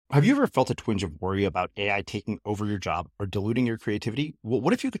Have you ever felt a twinge of worry about AI taking over your job or diluting your creativity? Well,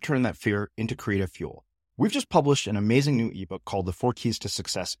 what if you could turn that fear into creative fuel? We've just published an amazing new ebook called The 4 Keys to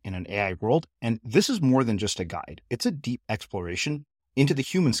Success in an AI World, and this is more than just a guide. It's a deep exploration into the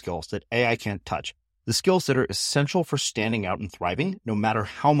human skills that AI can't touch, the skills that are essential for standing out and thriving, no matter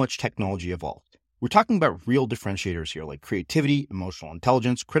how much technology evolves. We're talking about real differentiators here, like creativity, emotional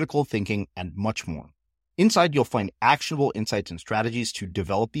intelligence, critical thinking, and much more. Inside, you'll find actionable insights and strategies to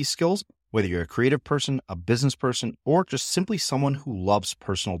develop these skills, whether you're a creative person, a business person, or just simply someone who loves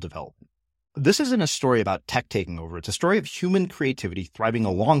personal development. This isn't a story about tech taking over. It's a story of human creativity thriving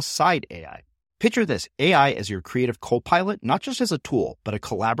alongside AI. Picture this, AI as your creative co-pilot, not just as a tool, but a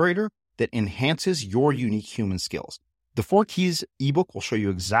collaborator that enhances your unique human skills. The 4 Keys ebook will show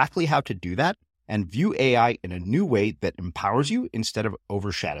you exactly how to do that and view AI in a new way that empowers you instead of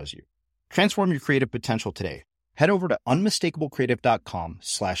overshadows you. Transform your creative potential today. Head over to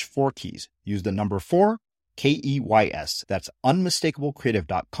unmistakablecreative.com/4keys. Use the number 4, KEYS. That's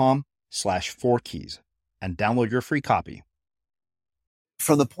unmistakablecreative.com/4keys and download your free copy.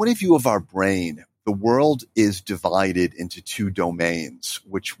 From the point of view of our brain, the world is divided into two domains,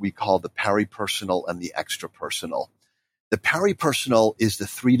 which we call the peripersonal and the extrapersonal. The peripersonal is the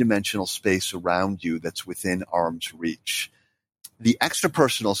three-dimensional space around you that's within arm's reach. The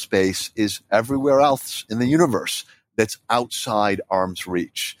extrapersonal space is everywhere else in the universe that's outside arm's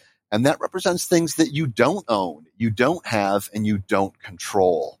reach. And that represents things that you don't own, you don't have, and you don't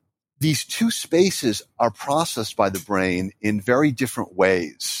control. These two spaces are processed by the brain in very different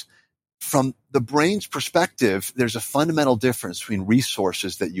ways. From the brain's perspective, there's a fundamental difference between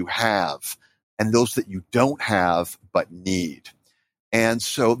resources that you have and those that you don't have but need. And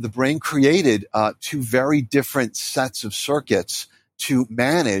so the brain created two very different sets of circuits to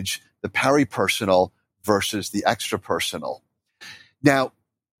manage the peripersonal versus the extrapersonal. Now,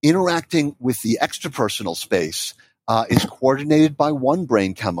 interacting with the extrapersonal space is coordinated by one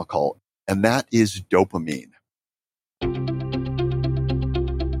brain chemical, and that is dopamine.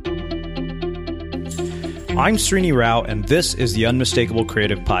 I'm Srini Rao, and this is the Unmistakable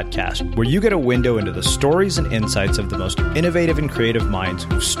Creative Podcast, where you get a window into the stories and insights of the most innovative and creative minds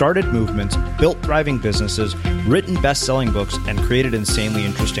who've started movements, built thriving businesses, written best-selling books, and created insanely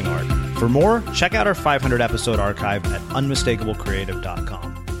interesting art. For more, check out our 500-episode archive at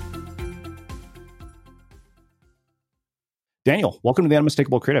unmistakablecreative.com. Daniel, welcome to the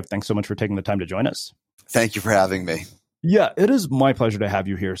Unmistakable Creative. Thanks so much for taking the time to join us. Thank you for having me. Yeah, it is my pleasure to have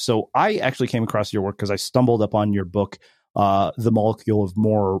you here. So I actually came across your work because I stumbled upon your book, The Molecule of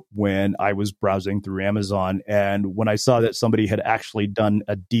More, when I was browsing through Amazon. And when I saw that somebody had actually done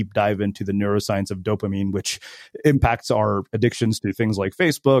a deep dive into the neuroscience of dopamine, which impacts our addictions to things like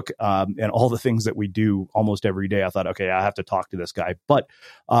Facebook and all the things that we do almost every day, I thought, okay, I have to talk to this guy. But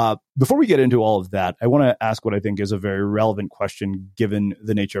before we get into all of that, I want to ask what I think is a very relevant question given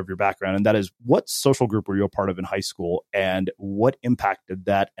the nature of your background. And that is, what social group were you a part of in high school? And what impact did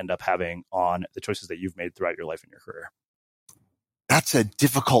that end up having on the choices that you've made throughout your life and your career? That's a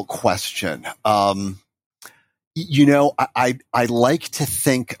difficult question. I like to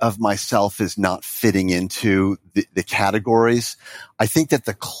think of myself as not fitting into the categories. I think that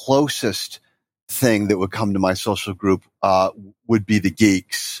the closest thing that would come to my social group would be the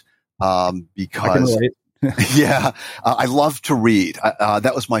geeks, because I love to read.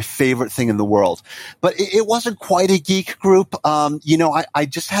 That was my favorite thing in the world. But it wasn't quite a geek group. I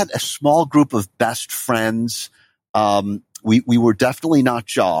just had a small group of best friends. We were definitely not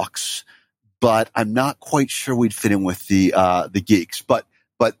jocks, but I'm not quite sure we'd fit in with the geeks. But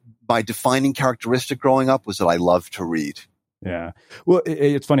my defining characteristic growing up was that I loved to read. Yeah. Well,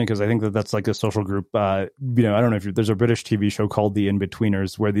 it's funny because I think that that's like a social group. I don't know if there's a British TV show called The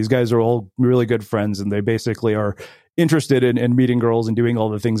In-Betweeners, where these guys are all really good friends and they basically are interested in meeting girls and doing all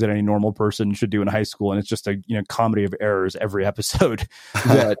the things that any normal person should do in high school. And it's just a comedy of errors every episode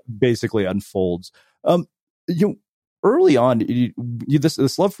that basically unfolds. Early on,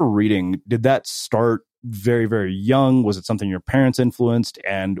 this love for reading, did that start very, very young? Was it something your parents influenced?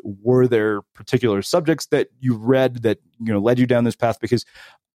 And were there particular subjects that you read that, led you down this path? Because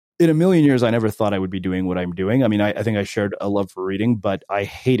in a million years, I never thought I would be doing what I'm doing. I mean, I think I shared a love for reading, but I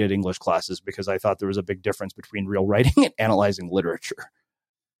hated English classes because I thought there was a big difference between real writing and analyzing literature.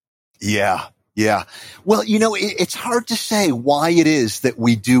 Yeah. Well, it's hard to say why it is that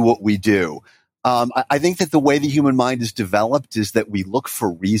we do what we do. I think that the way the human mind is developed is that we look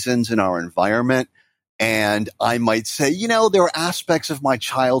for reasons in our environment. And I might say, there are aspects of my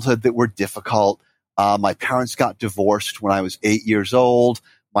childhood that were difficult. My parents got divorced when I was 8 years old.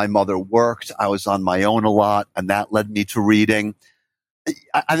 My mother worked. I was on my own a lot, and that led me to reading.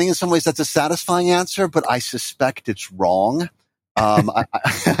 I think in some ways that's a satisfying answer, but I suspect it's wrong. I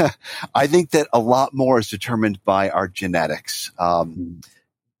think that a lot more is determined by our genetics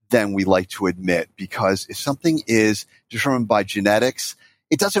than we like to admit, because if something is determined by genetics,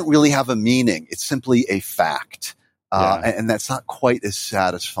 it doesn't really have a meaning. It's simply a fact. And that's not quite as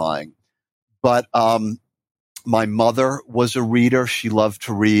satisfying. But my mother was a reader. She loved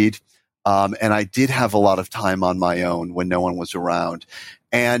to read. And I did have a lot of time on my own when no one was around.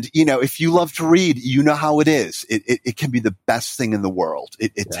 And, if you love to read, you know how it is. It can be the best thing in the world.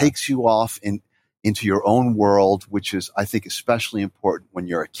 It takes you off into your own world, which is, I think, especially important when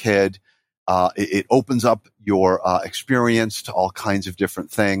you're a kid. It opens up your experience to all kinds of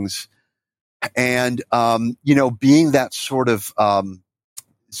different things. And, being that sort of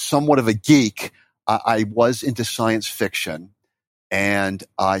somewhat of a geek, I was into science fiction. And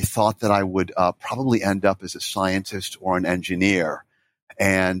I thought that I would probably end up as a scientist or an engineer.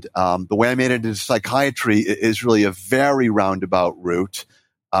 And the way I made it into psychiatry is really a very roundabout route,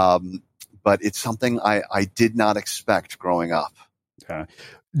 but it's something I did not expect growing up. Okay.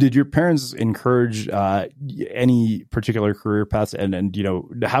 Did your parents encourage any particular career paths? And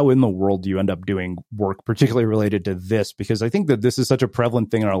how in the world do you end up doing work particularly related to this? Because I think that this is such a prevalent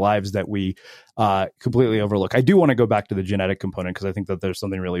thing in our lives that we completely overlook. I do want to go back to the genetic component because I think that there's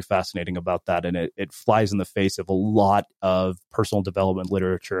something really fascinating about that. And it flies in the face of a lot of personal development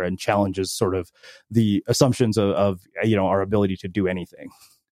literature and challenges sort of the assumptions of our ability to do anything.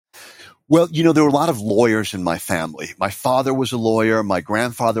 Well, there were a lot of lawyers in my family. My father was a lawyer. My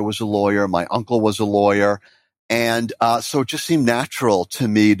grandfather was a lawyer. My uncle was a lawyer. And so it just seemed natural to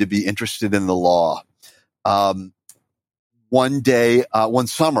me to be interested in the law. One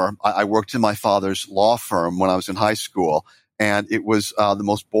summer, I worked in my father's law firm when I was in high school. And it was the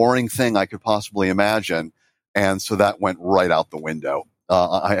most boring thing I could possibly imagine. And so that went right out the window.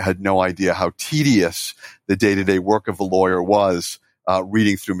 I had no idea how tedious the day-to-day work of a lawyer was.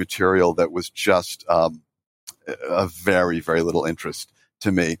 Reading through material that was just of very, very little interest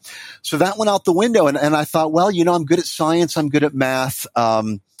to me. So that went out the window. And I thought, well, I'm good at science. I'm good at math.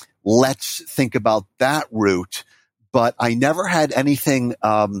 Let's think about that route. But I never had anything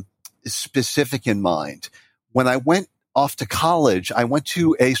specific in mind. When I went off to college, I went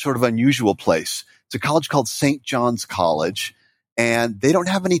to a sort of unusual place. It's a college called St. John's College. And they don't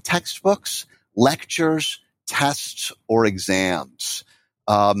have any textbooks, lectures, tests, or exams.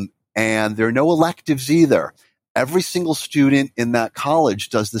 And there are no electives either. Every single student in that college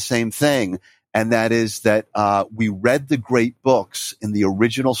does the same thing. And that is that we read the great books in the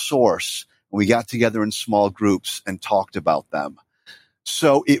original source. And we got together in small groups and talked about them.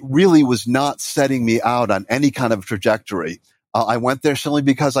 So it really was not setting me out on any kind of trajectory. I went there simply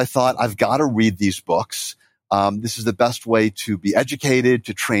because I thought I've got to read these books. This is the best way to be educated,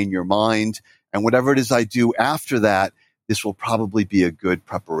 to train your mind. And whatever it is I do after that, this will probably be a good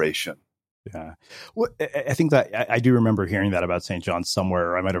preparation. Yeah. Well, I think that I do remember hearing that about St. John's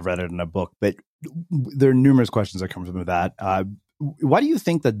somewhere, or I might have read it in a book, but there are numerous questions that come from that. Why do you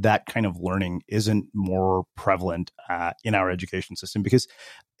think that kind of learning isn't more prevalent in our education system? Because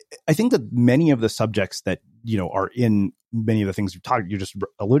I think that many of the subjects that, are in many of the things you just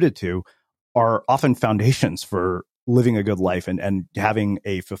alluded to are often foundations for living a good life and having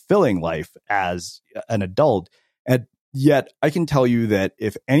a fulfilling life as an adult. And yet I can tell you that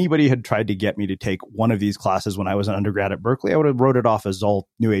if anybody had tried to get me to take one of these classes when I was an undergrad at Berkeley, I would have wrote it off as all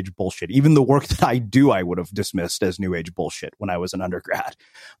new age bullshit. Even the work that I do, I would have dismissed as new age bullshit when I was an undergrad,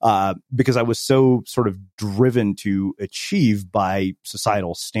 because I was so sort of driven to achieve by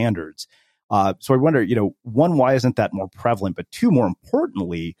societal standards. So I wonder, one, why isn't that more prevalent? But two, more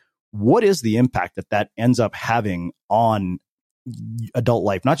importantly, what is the impact that ends up having on adult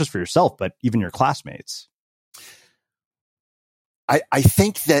life, not just for yourself, but even your classmates? I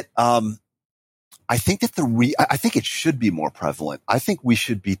think that I think it should be more prevalent. I think we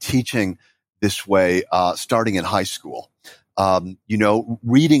should be teaching this way starting in high school.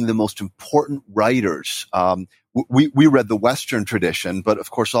 Reading the most important writers. We read the Western tradition, but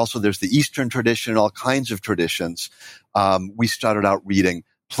of course also there's the Eastern tradition, all kinds of traditions. We started out reading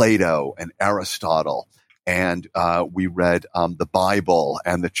Plato and Aristotle, and we read the Bible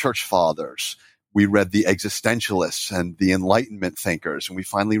and the Church Fathers. We read the existentialists and the Enlightenment thinkers, and we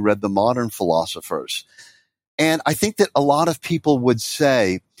finally read the modern philosophers. And I think that a lot of people would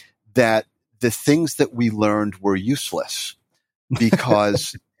say that the things that we learned were useless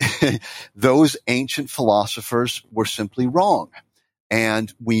because those ancient philosophers were simply wrong.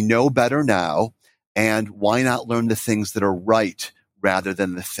 And we know better now, and why not learn the things that are right rather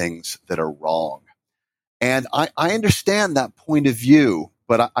than the things that are wrong? And I understand that point of view,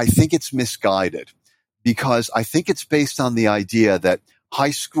 but I think it's misguided because I think it's based on the idea that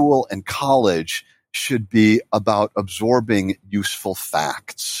high school and college should be about absorbing useful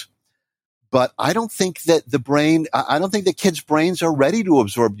facts. But I don't think that I don't think that kids' brains are ready to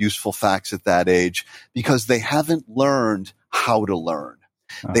absorb useful facts at that age because they haven't learned how to learn.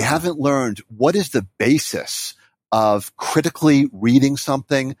 They haven't learned what is the basis of critically reading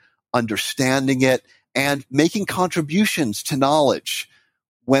something, understanding it, and making contributions to knowledge.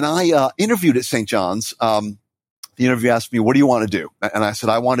 When I interviewed at St. John's, the interview asked me, what do you want to do? And I said,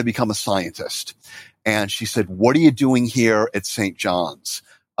 I want to become a scientist. And she said, what are you doing here at St. John's?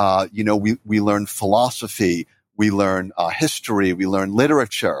 We learn philosophy, we learn history, we learn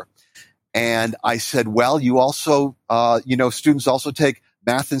literature. And I said, well, you also, students also take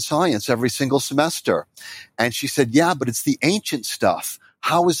math and science every single semester. And she said, yeah, but it's the ancient stuff.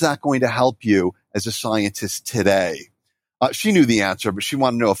 How is that going to help you as a scientist today? She knew the answer, but she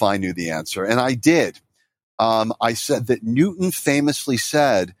wanted to know if I knew the answer. And I did. I said that Newton famously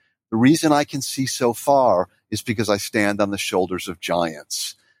said, the reason I can see so far is because I stand on the shoulders of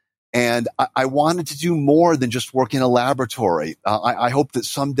giants. And I wanted to do more than just work in a laboratory. I hope that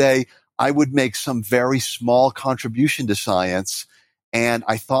someday I would make some very small contribution to science. And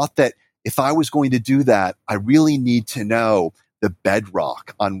I thought that if I was going to do that, I really need to know the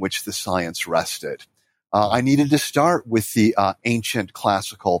bedrock on which the science rested. I needed to start with the ancient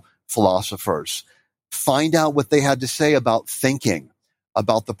classical philosophers, find out what they had to say about thinking,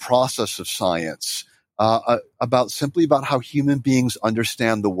 about the process of science, about how human beings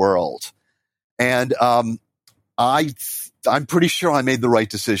understand the world. And I'm pretty sure I made the right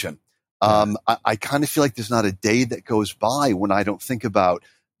decision. I kind of feel like there's not a day that goes by when I don't think about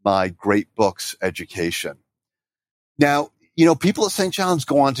my great books education. Now, people at St. John's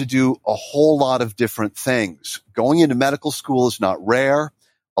go on to do a whole lot of different things. Going into medical school is not rare.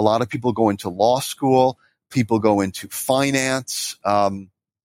 A lot of people go into law school. People go into finance. And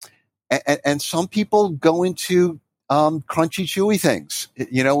some people go into crunchy, chewy things.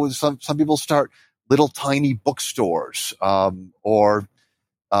 Some people start little tiny bookstores, or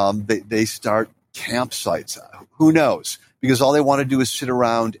they start campsites. Who knows? Because all they want to do is sit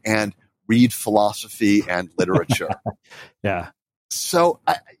around and read philosophy and literature. Yeah. So,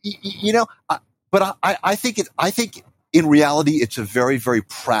 but I think in reality, it's a very, very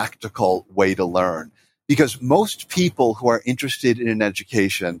practical way to learn, because most people who are interested in an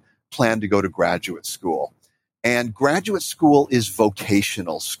education plan to go to graduate school. And graduate school is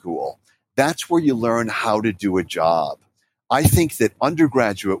vocational school. That's where you learn how to do a job. I think that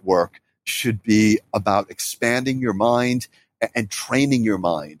undergraduate work should be about expanding your mind and training your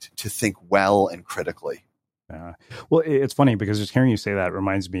mind to think well and critically. Well, it's funny because just hearing you say that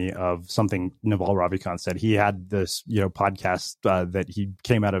reminds me of something Naval Ravikant said. He had this, podcast that he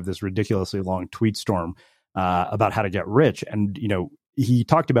came out of this ridiculously long tweet storm about how to get rich. And, he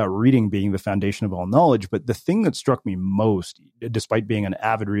talked about reading being the foundation of all knowledge. But the thing that struck me most, despite being an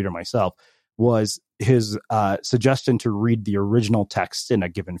avid reader myself, was his suggestion to read the original texts in a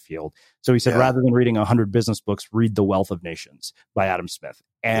given field. So he said, rather than reading 100 business books, read The Wealth of Nations by Adam Smith.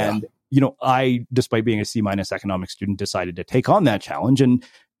 And, I, despite being a C- economics student, decided to take on that challenge. And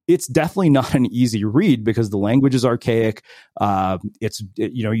it's definitely not an easy read because the language is archaic.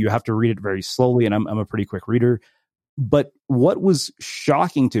 You have to read it very slowly. And I'm a pretty quick reader. But what was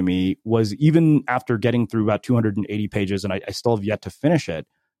shocking to me was, even after getting through about 280 pages, and I still have yet to finish it,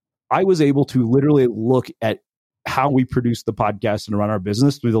 I was able to literally look at how we produce the podcast and run our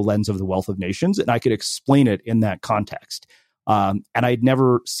business through the lens of The Wealth of Nations, and I could explain it in that context. And I'd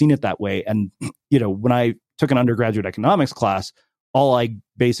never seen it that way. And, when I took an undergraduate economics class, all I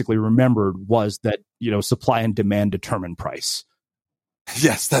basically remembered was that, supply and demand determine price.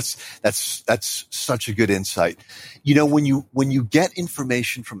 Yes, that's such a good insight. When you get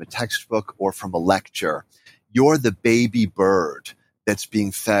information from a textbook or from a lecture, you're the baby bird that's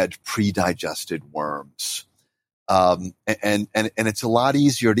being fed pre-digested worms. And it's a lot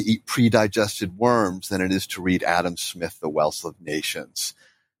easier to eat pre-digested worms than it is to read Adam Smith, The Wealth of Nations.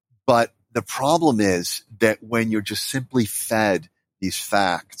 But the problem is that when you're just simply fed these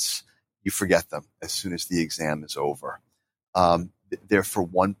facts, you forget them as soon as the exam is over. They're for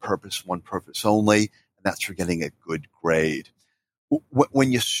one purpose only, and that's for getting a good grade.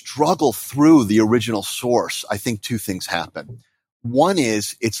 When you struggle through the original source, I think two things happen. One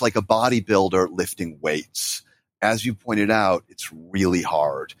is it's like a bodybuilder lifting weights. As you pointed out, it's really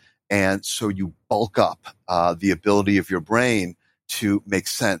hard. And so you bulk up the ability of your brain to make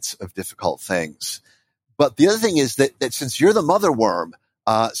sense of difficult things. But the other thing is that since you're the mother worm,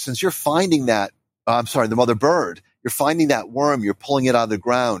 since you're finding that the mother bird. You're finding that worm. You're pulling it out of the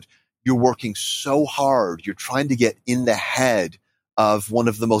ground. You're working so hard. You're trying to get in the head of one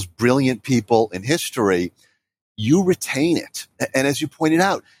of the most brilliant people in history. You retain it. And as you pointed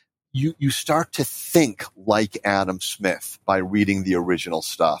out, you start to think like Adam Smith by reading the original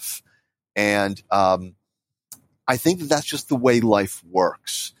stuff. And I think that that's just the way life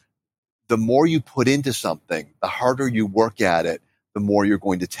works. The more you put into something, the harder you work at it, the more you're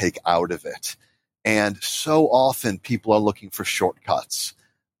going to take out of it. And so often people are looking for shortcuts.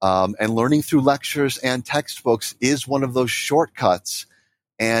 And learning through lectures and textbooks is one of those shortcuts.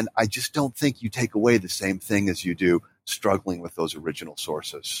 And I just don't think you take away the same thing as you do struggling with those original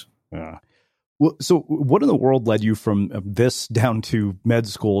sources. Yeah. Well, so what in the world led you from this down to med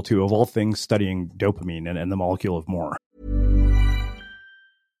school to, of all things, studying dopamine and the molecule of more?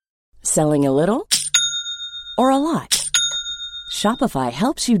 Selling a little or a lot? Shopify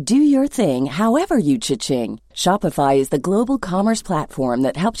helps you do your thing however you cha-ching. Shopify is the global commerce platform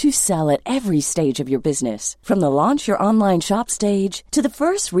that helps you sell at every stage of your business. From the launch your online shop stage to the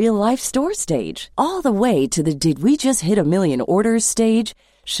first real-life store stage, all the way to the did we just hit a million orders stage.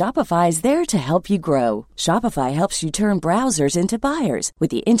 Shopify is there to help you grow. Shopify helps you turn browsers into buyers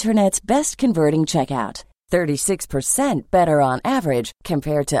with the internet's best converting checkout. 36% better on average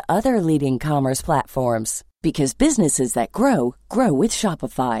compared to other leading commerce platforms. Because businesses that grow, grow with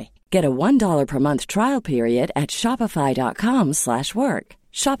Shopify. Get a $1 per month trial period at shopify.com/work.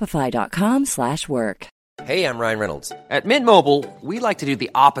 Shopify.com/work. Hey, I'm Ryan Reynolds. At Mint Mobile, we like to do the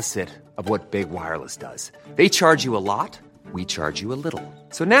opposite of what Big Wireless does. They charge you a lot, we charge you a little.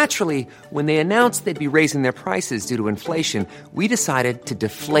 So naturally, when they announced they'd be raising their prices due to inflation, we decided to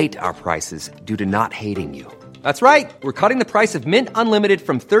deflate our prices due to not hating you. That's right. We're cutting the price of Mint Unlimited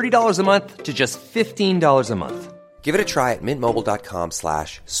from $30 a month to just $15 a month. Give it a try at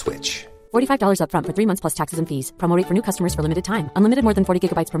mintmobile.com/switch. $45 up front for 3 months plus taxes and fees. Promo rate for new customers for limited time. Unlimited more than 40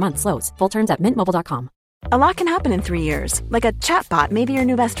 gigabytes per month. Slows full terms at mintmobile.com. A lot can happen in 3 years, like a chatbot may be your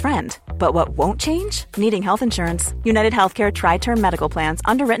new best friend. But what won't change? Needing health insurance. United Healthcare Tri-Term Medical Plans,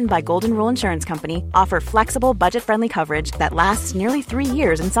 underwritten by Golden Rule Insurance Company, offer flexible, budget-friendly coverage that lasts nearly 3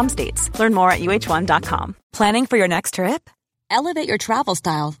 years in some states. Learn more at uh1.com. Planning for your next trip? Elevate your travel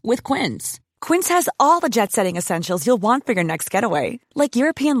style with Quince. Quince has all the jet-setting essentials you'll want for your next getaway, like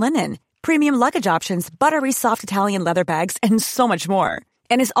European linen, premium luggage options, buttery soft Italian leather bags, and so much more.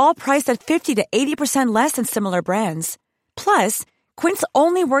 And is all priced at 50 to 80% less than similar brands. Plus, Quince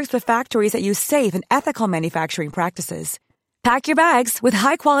only works with factories that use safe and ethical manufacturing practices. Pack your bags with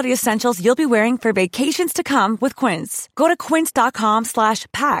high-quality essentials you'll be wearing for vacations to come with Quince. Go to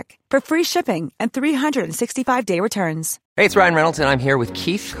quince.com/pack for free shipping and 365-day returns. Hey, it's Ryan Reynolds, and I'm here with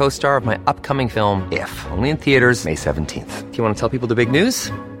Keith, co-star of my upcoming film, If, only in theaters May 17th. Do you want to tell people the big news?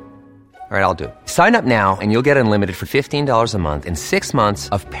 All right, I'll do it. Sign up now and you'll get unlimited for $15 a month and 6 months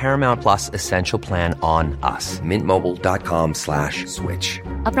of Paramount Plus Essential Plan on us. mintmobile.com/switch.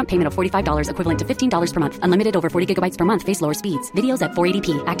 Upfront payment of $45 equivalent to $15 per month. Unlimited over 40 gigabytes per month. Face lower speeds. Videos at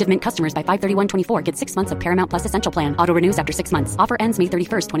 480p. Active Mint customers by 531.24 get 6 months of Paramount Plus Essential Plan. Auto renews after 6 months. Offer ends May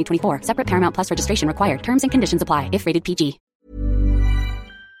 31st, 2024. Separate Paramount Plus registration required. Terms and conditions apply if rated PG.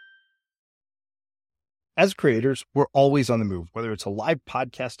 As creators, we're always on the move. Whether it's a live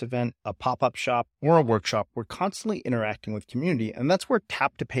podcast event, a pop-up shop, or a workshop, we're constantly interacting with community, and that's where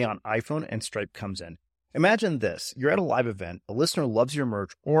Tap to Pay on iPhone and Stripe comes in. Imagine this. You're at a live event, a listener loves your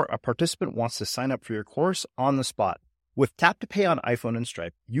merch, or a participant wants to sign up for your course on the spot. With Tap to Pay on iPhone and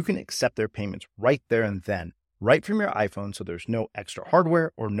Stripe, you can accept their payments right there and then, right from your iPhone, so there's no extra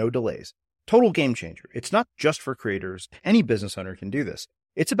hardware or no delays. Total game changer. It's not just for creators. Any business owner can do this.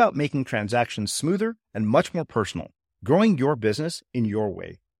 It's about making transactions smoother and much more personal, growing your business in your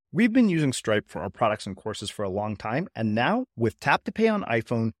way. We've been using Stripe for our products and courses for a long time, and now with Tap to Pay on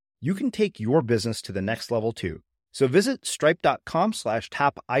iPhone, you can take your business to the next level too. So visit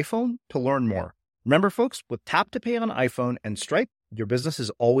stripe.com/tap iPhone to learn more. Remember, folks, with Tap to Pay on iPhone and Stripe, your business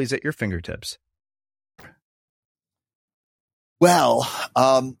is always at your fingertips. Well,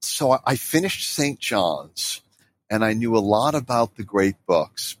 so I finished St. John's, and I knew a lot about the great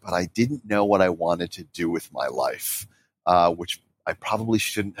books, but I didn't know what I wanted to do with my life, which I probably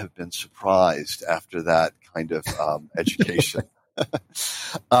shouldn't have been surprised after that kind of education.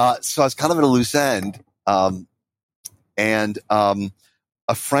 So I was kind of at a loose end. And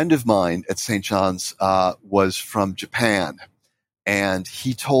a friend of mine at St. John's was from Japan, and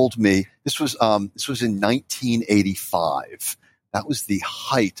he told me this was in 1985. That was the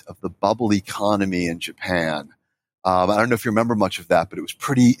height of the bubble economy in Japan. I don't know if you remember much of that, but it was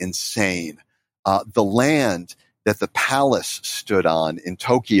pretty insane. The land that the palace stood on in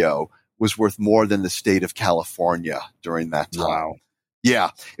Tokyo was worth more than the state of California during that time. Wow. Yeah,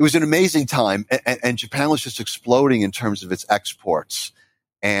 it was an amazing time, and Japan was just exploding in terms of its exports.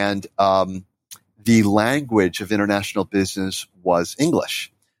 And the language of international business was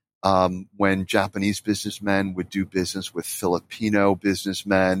English. When Japanese businessmen would do business with Filipino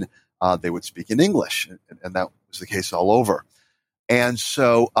businessmen, they would speak in English, and that was the case all over. And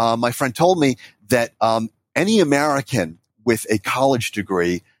so my friend told me that any American with a college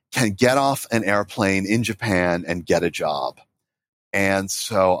degree can get off an airplane in Japan and get a job. And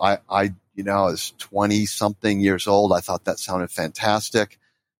so I as 20-something years old, I thought that sounded fantastic.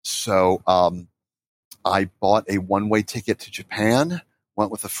 So I bought a one-way ticket to Japan, went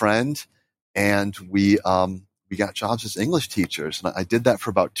with a friend, and we got jobs as English teachers. And I did that for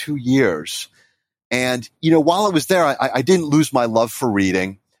about 2 years. And, while I was there, I didn't lose my love for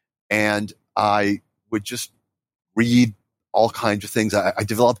reading, and I would just read all kinds of things. I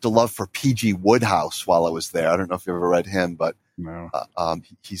developed a love for P.G. Wodehouse while I was there. I don't know if you ever read him, but no.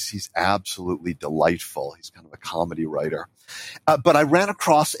 He's absolutely delightful. He's kind of a comedy writer. But I ran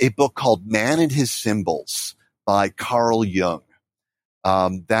across a book called Man and His Symbols by Carl Jung.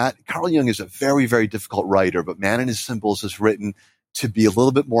 Carl Jung is a very, very difficult writer, but Man and His Symbols is written to be a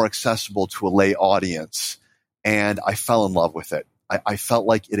little bit more accessible to a lay audience. And I fell in love with it. I felt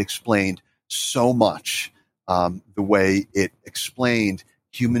like it explained so much, the way it explained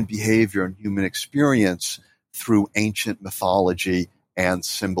human behavior and human experience through ancient mythology and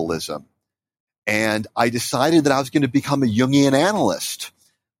symbolism. And I decided that I was going to become a Jungian analyst.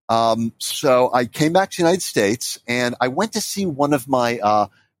 So I came back to the United States, and I went to see one of my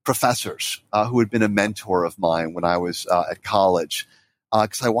professors who had been a mentor of mine when I was at college,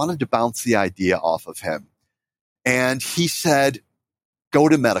 because I wanted to bounce the idea off of him. And he said, go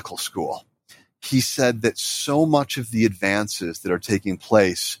to medical school. He said that so much of the advances that are taking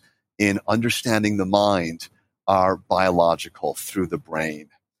place in understanding the mind are biological through the brain.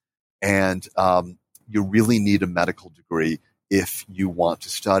 And you really need a medical degree if you want to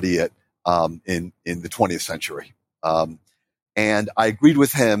study it in the 20th century. And I agreed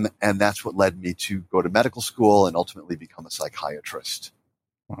with him, and that's what led me to go to medical school and ultimately become a psychiatrist.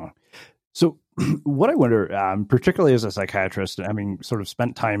 Wow. So what I wonder, particularly as a psychiatrist, having sort of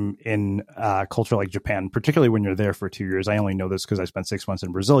spent time in culture like Japan, particularly when you're there for 2 years, I only know this because I spent 6 months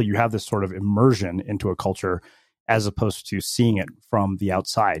in Brazil, you have this sort of immersion into a culture as opposed to seeing it from the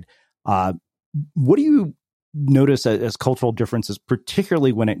outside. What do you notice as cultural differences,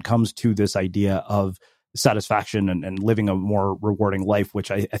 particularly when it comes to this idea of satisfaction and living a more rewarding life,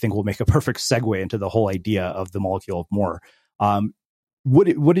 which I think will make a perfect segue into the whole idea of the molecule of more. What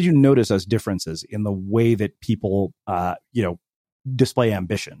did you notice as differences in the way that people, display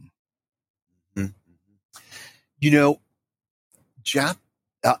ambition?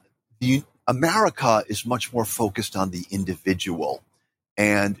 America is much more focused on the individual,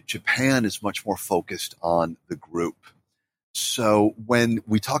 and Japan is much more focused on the group. So when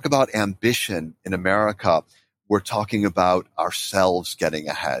we talk about ambition in America, we're talking about ourselves getting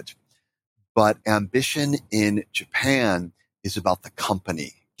ahead. But ambition in Japan is about the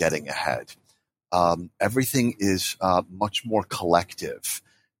company getting ahead. Everything is much more collective.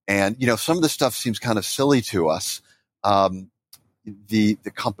 And, some of the stuff seems kind of silly to us. The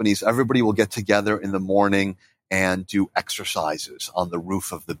companies, everybody will get together in the morning and do exercises on the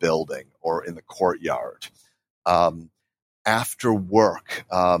roof of the building or in the courtyard. After work,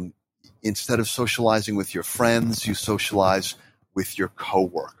 instead of socializing with your friends, you socialize with your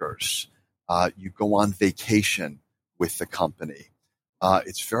coworkers. You go on vacation with the company.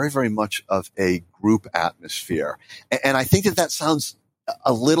 It's very, very much of a group atmosphere. And I think that sounds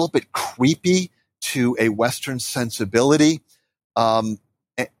a little bit creepy to a Western sensibility. And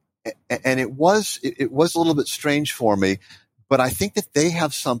it was a little bit strange for me, but I think that they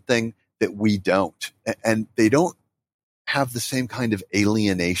have something that we don't, and they don't have the same kind of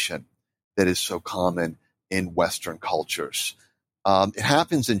alienation that is so common in Western cultures. It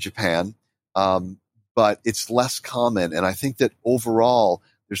happens in Japan, but it's less common. And I think that overall,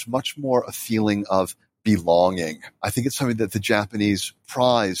 there's much more a feeling of belonging. I think it's something that the Japanese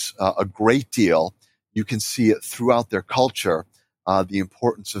prize a great deal. You can see it throughout their culture, the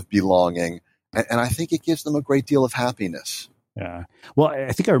importance of belonging. And I think it gives them a great deal of happiness. Yeah. Well,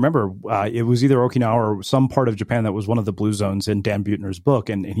 I think I remember it was either Okinawa or some part of Japan that was one of the blue zones in Dan Buettner's book.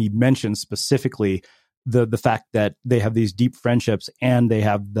 And he mentioned specifically the fact that they have these deep friendships and they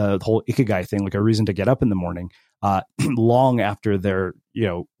have the whole ikigai thing, like a reason to get up in the morning, long after they're,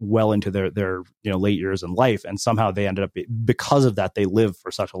 well into their late years in life. And somehow they ended up, because of that, they live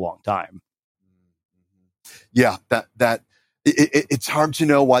for such a long time. Yeah, that It's hard to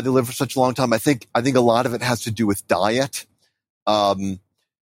know why they live for such a long time. I think a lot of it has to do with diet. In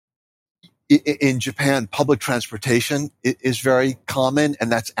Japan, public transportation is very common,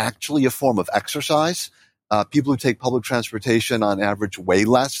 and that's actually a form of exercise. People who take public transportation on average weigh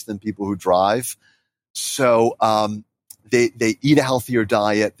less than people who drive. So they eat a healthier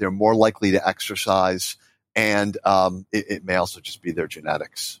diet. They're more likely to exercise, and it may also just be their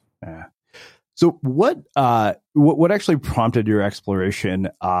genetics. Yeah. So what actually prompted your exploration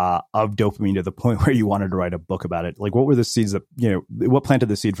of dopamine to the point where you wanted to write a book about it? Like, what were the seeds that, what planted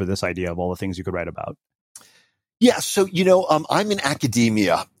the seed for this idea of all the things you could write about? Yeah. So, I'm in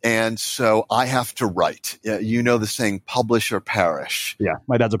academia, and so I have to write. The saying, publish or perish. Yeah.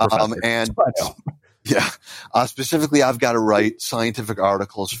 My dad's a professor. Specifically, I've got to write scientific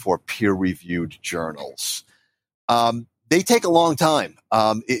articles for peer-reviewed journals. They take a long time.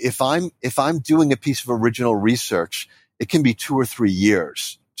 If I'm doing a piece of original research, it can be 2 or 3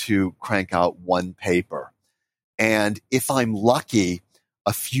 years to crank out one paper. And if I'm lucky,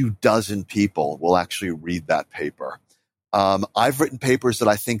 a few dozen people will actually read that paper. I've written papers that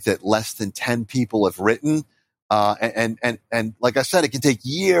I think that less than 10 people have written. And like I said, it can take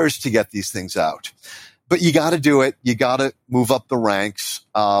years to get these things out. But you got to do it. You got to move up the ranks.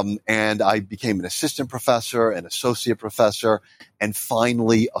 And I became an assistant professor, an associate professor, and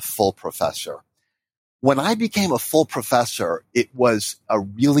finally a full professor. When I became a full professor, it was a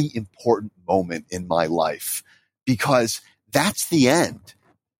really important moment in my life because that's the end.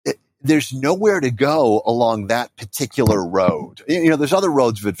 There's nowhere to go along that particular road. There's other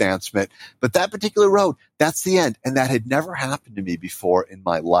roads of advancement, but that particular road, that's the end. And that had never happened to me before in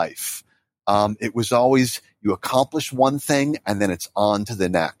my life. It was always you accomplish one thing and then it's on to the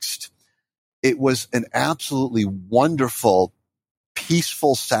next. It was an absolutely wonderful,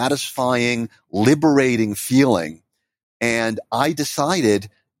 peaceful, satisfying, liberating feeling. And I decided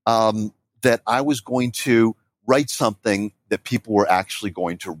that I was going to write something that people were actually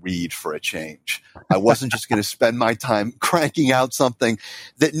going to read for a change. I wasn't just going to spend my time cranking out something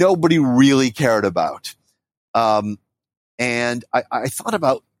that nobody really cared about. And I thought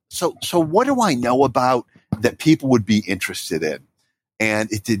about, so what do I know about that people would be interested in?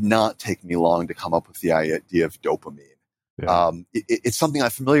 And it did not take me long to come up with the idea of dopamine. Yeah. It's something I'm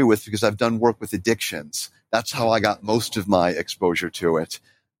familiar with because I've done work with addictions. That's how I got most of my exposure to it.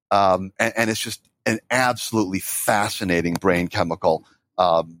 And it's just an absolutely fascinating brain chemical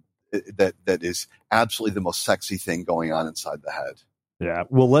that is absolutely the most sexy thing going on inside the head. Yeah.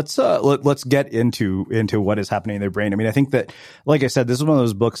 Well, let's get into what is happening in their brain. I mean, I think that, like I said, this is one of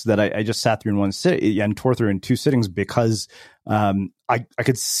those books that I just sat through in one sit and tore through in 2 sittings because I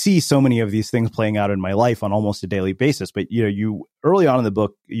could see so many of these things playing out in my life on almost a daily basis. But you early on in the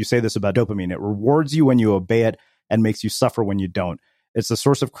book, you say this about dopamine: it rewards you when you obey it and makes you suffer when you don't. It's the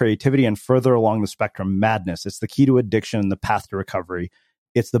source of creativity and further along the spectrum, madness. It's the key to addiction and the path to recovery.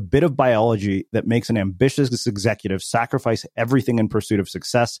 It's the bit of biology that makes an ambitious executive sacrifice everything in pursuit of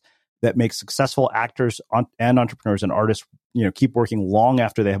success, that makes successful actors and entrepreneurs and artists, keep working long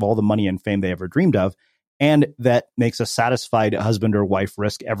after they have all the money and fame they ever dreamed of, and that makes a satisfied husband or wife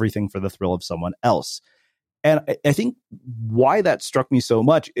risk everything for the thrill of someone else. And I think why that struck me so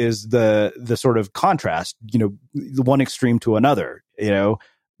much is the sort of contrast, the one extreme to another.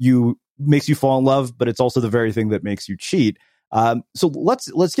 You makes you fall in love, but it's also the very thing that makes you cheat. So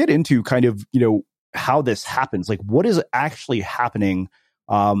let's get into kind of, how this happens. Like, what is actually happening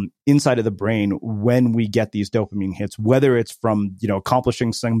inside of the brain when we get these dopamine hits, whether it's from,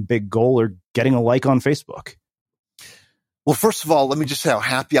 accomplishing some big goal or getting a like on Facebook? Well, first of all, let me just say how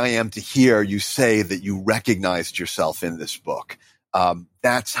happy I am to hear you say that you recognized yourself in this book.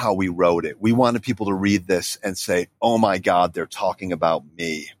 That's how we wrote it. We wanted people to read this and say, oh my God, they're talking about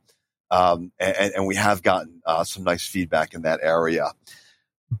me. And we have gotten some nice feedback in that area.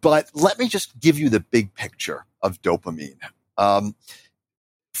 But let me just give you the big picture of dopamine.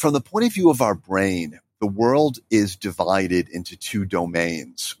 From the point of view of our brain, the world is divided into 2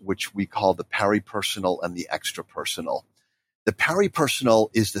 domains, which we call the peripersonal and the extrapersonal. The peripersonal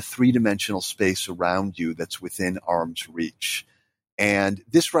is the 3-dimensional space around you that's within arm's reach. And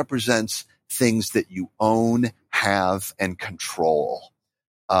this represents things that you own, have, and control.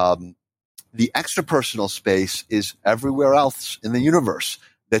 The extrapersonal space is everywhere else in the universe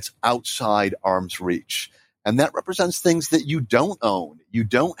that's outside arm's reach. And that represents things that you don't own, you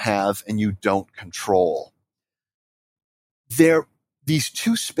don't have, and you don't control. These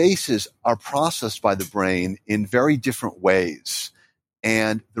 2 spaces are processed by the brain in very different ways.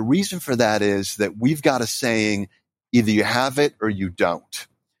 And the reason for that is that we've got a saying, either you have it or you don't.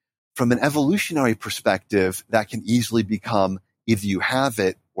 from an evolutionary perspective, that can easily become either you have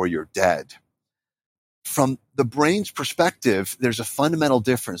it or you're dead. From the brain's perspective, there's a fundamental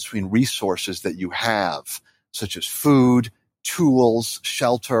difference between resources that you have, such as food, tools,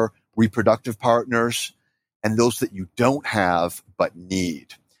 shelter, reproductive partners, and those that you don't have but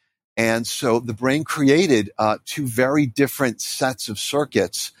need. And so the brain created two very different sets of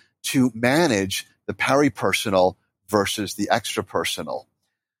circuits to manage the peripersonal versus the extrapersonal.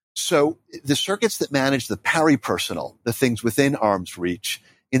 So the circuits that manage the peripersonal, the things within arm's reach,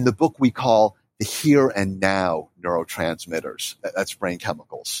 in the book we call the here and now neurotransmitters. That's brain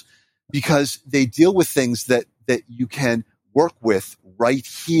chemicals, because they deal with things that you can work with right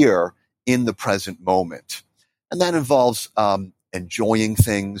here in the present moment. And that involves enjoying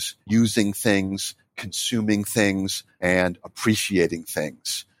things, using things, consuming things, and appreciating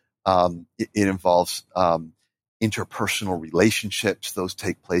things. It involves interpersonal relationships. Those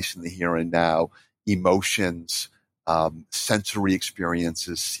take place in the here and now. Emotions, sensory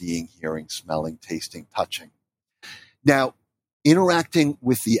experiences, seeing, hearing, smelling, tasting, touching. Now, interacting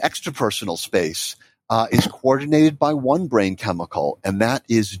with the extrapersonal space is coordinated by one brain chemical, and that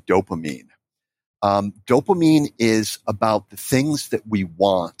is dopamine. Dopamine is about the things that we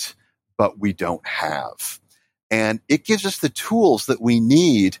want, but we don't have. And it gives us the tools that we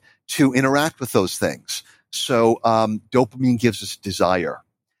need to interact with those things. So dopamine gives us desire.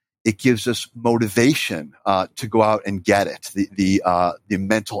 It gives us motivation to go out and get it, the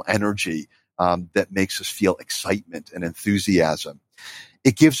mental energy that makes us feel excitement and enthusiasm.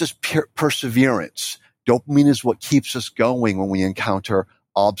 It gives us perseverance. Dopamine is what keeps us going when we encounter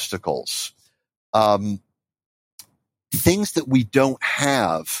obstacles. Things that we don't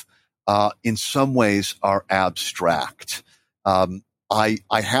have in some ways are abstract. I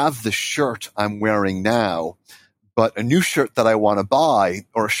have the shirt I'm wearing now, but a new shirt that I want to buy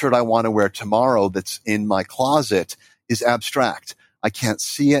or a shirt I want to wear tomorrow that's in my closet is abstract. I can't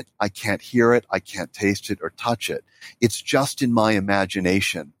see it. I can't hear it. I can't taste it or touch it. It's just in my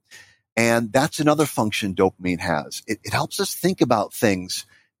imagination. And that's another function dopamine has. It helps us think about things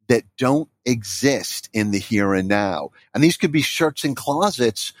that don't exist in the here and now. And these could be shirts in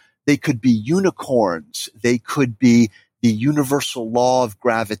closets. They could be unicorns. They could be the universal law of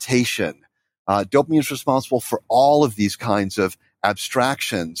gravitation. Dopamine is responsible for all of these kinds of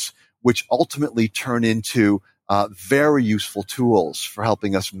abstractions, which ultimately turn into very useful tools for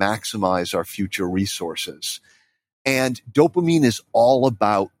helping us maximize our future resources. And dopamine is all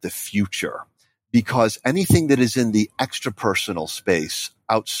about the future, because anything that is in the extrapersonal space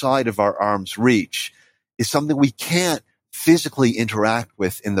outside of our arm's reach is something we can't physically interact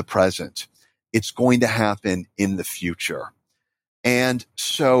with in the present. It's going to happen in the future. And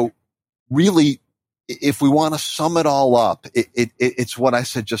so really, if we want to sum it all up, it's what I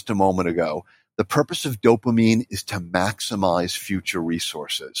said just a moment ago. The purpose of dopamine is to maximize future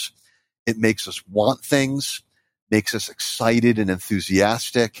resources. It makes us want things, makes us excited and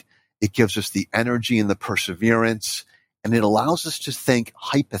enthusiastic. It gives us the energy and the perseverance, and it allows us to think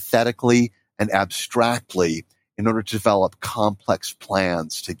hypothetically and abstractly in order to develop complex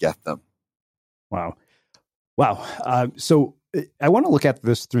plans to get them. Wow. So I want to look at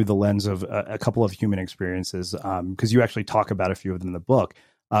this through the lens of a couple of human experiences, because you actually talk about a few of them in the book.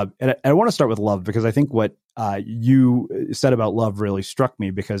 And I want to start with love, because I think what you said about love really struck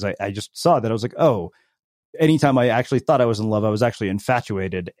me, because I just saw that. I was like, oh, anytime I actually thought I was in love, I was actually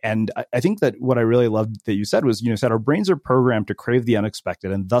infatuated. And I think that what I really loved that you said was, you said our brains are programmed to crave the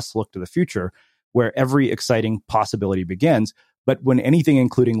unexpected and thus look to the future, where every exciting possibility begins. But when anything,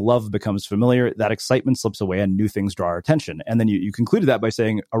 including love, becomes familiar, that excitement slips away and new things draw our attention. And then you concluded that by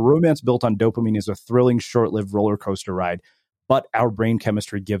saying, a romance built on dopamine is a thrilling, short-lived roller coaster ride, but our brain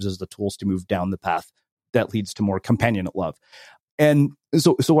chemistry gives us the tools to move down the path that leads to more companionate love. And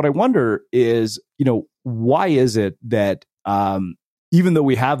so what I wonder is, why is it that even though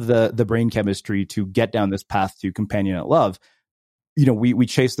we have the brain chemistry to get down this path to companionate love, we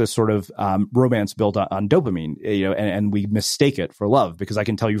chase this sort of romance built on dopamine, and we mistake it for love? Because I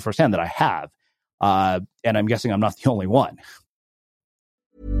can tell you firsthand that I have, and I'm guessing I'm not the only one.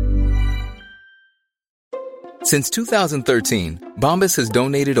 Since 2013, Bombas has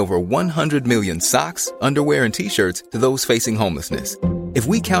donated over 100 million socks, underwear, and T-shirts to those facing homelessness. If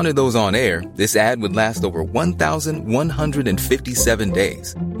we counted those on air, this ad would last over 1,157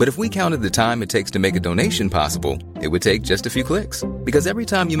 days. But if we counted the time it takes to make a donation possible, it would take just a few clicks. Because every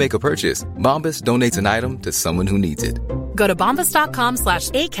time you make a purchase, Bombas donates an item to someone who needs it. Go to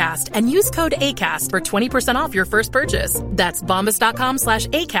bombas.com/ACAST and use code ACAST for 20% off your first purchase. That's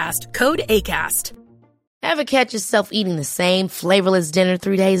bombas.com/ACAST, code ACAST. Ever catch yourself eating the same flavorless dinner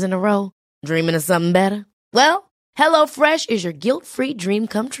 3 days in a row? Dreaming of something better? Well, HelloFresh is your guilt-free dream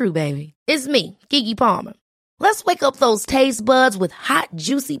come true, baby. It's me, Keke Palmer. Let's wake up those taste buds with hot,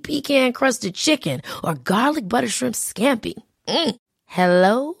 juicy pecan-crusted chicken or garlic butter shrimp scampi.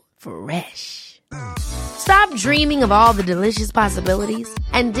 Hello Fresh. Stop dreaming of all the delicious possibilities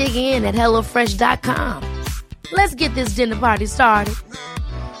and dig in at HelloFresh.com. Let's get this dinner party started.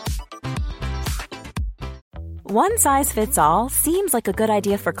 One size fits all seems like a good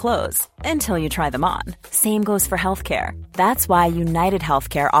idea for clothes until you try them on. Same goes for healthcare. That's why United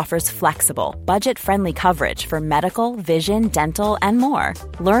Healthcare offers flexible, budget-friendly coverage for medical, vision, dental, and more.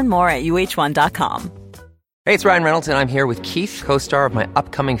 Learn more at UH1.com. Hey, it's Ryan Reynolds, and I'm here with Keith, co-star of my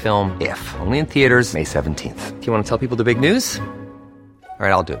upcoming film, If, only in theaters May 17th. Do you want to tell people the big news? All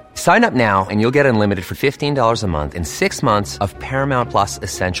right, I'll do it. Sign up now and you'll get unlimited for $15 a month and 6 months of Paramount Plus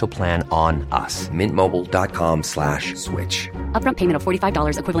Essential Plan on us. MintMobile.com/switch. Upfront payment of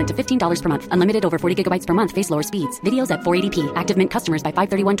 $45 equivalent to $15 per month. Unlimited over 40 gigabytes per month. Face lower speeds. Videos at 480p. Active Mint customers by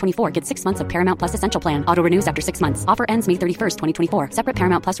 531.24 get 6 months of Paramount Plus Essential Plan. Auto renews after 6 months. Offer ends May 31st, 2024. Separate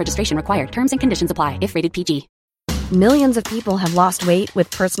Paramount Plus registration required. Terms and conditions apply if rated PG. Millions of people have lost weight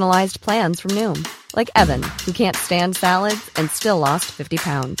with personalized plans from Noom. Like Evan, who can't stand salads and still lost 50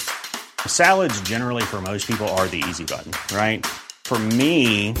 pounds. Salads generally for most people are the easy button, right? For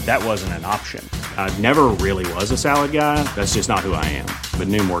me, that wasn't an option. I never really was a salad guy. That's just not who I am. But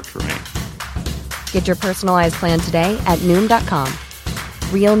Noom worked for me. Get your personalized plan today at Noom.com.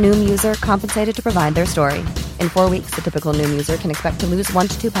 Real Noom user compensated to provide their story. In 4 weeks, the typical Noom user can expect to lose 1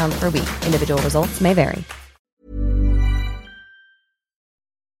 to 2 pounds per week. Individual results may vary.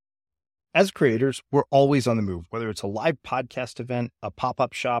 As creators, we're always on the move. Whether it's a live podcast event, a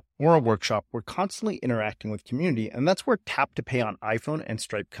pop-up shop, or a workshop, we're constantly interacting with community, and that's where Tap to Pay on iPhone and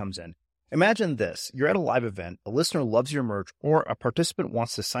Stripe comes in. Imagine this. You're at a live event, a listener loves your merch, or a participant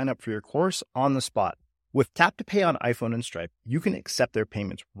wants to sign up for your course on the spot. With Tap to Pay on iPhone and Stripe, you can accept their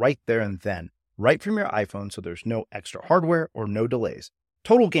payments right there and then, right from your iPhone, so there's no extra hardware or no delays.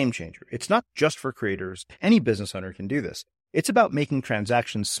 Total game changer. It's not just for creators. Any business owner can do this. It's about making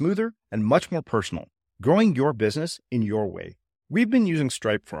transactions smoother and much more personal, growing your business in your way. We've been using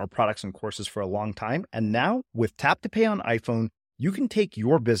Stripe for our products and courses for a long time, and now with Tap to Pay on iPhone, you can take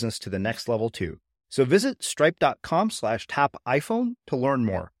your business to the next level too. So visit stripe.com/tapiphone to learn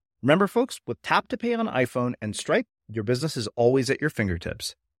more. Remember, folks, with Tap to Pay on iPhone and Stripe, your business is always at your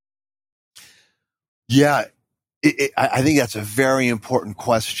fingertips. Yeah, I think that's a very important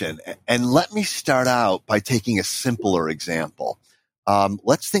question. And let me start out by taking a simpler example.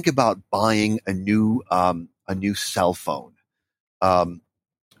 Let's think about buying a new cell phone.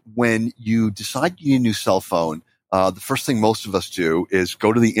 When you decide you need a new cell phone, the first thing most of us do is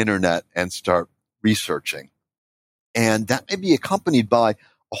go to the internet and start researching. And that may be accompanied by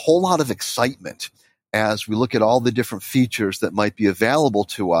a whole lot of excitement as we look at all the different features that might be available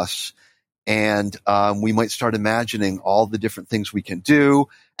to us. And we might start imagining all the different things we can do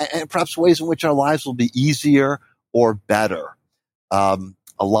and perhaps ways in which our lives will be easier or better. A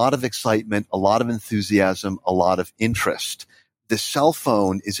lot of excitement, a lot of enthusiasm, a lot of interest. The cell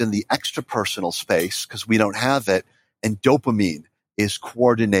phone is in the extra personal space because we don't have it, and dopamine is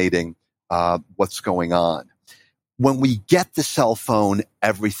coordinating what's going on. When we get the cell phone,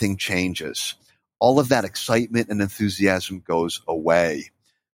 everything changes. All of that excitement and enthusiasm goes away.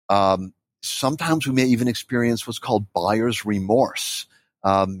 Sometimes we may even experience what's called buyer's remorse.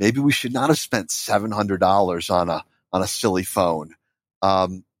 Maybe we should not have spent $700 on a silly phone.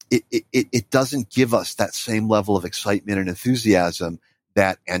 It doesn't give us that same level of excitement and enthusiasm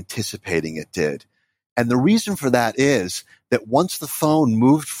that anticipating it did. And the reason for that is that once the phone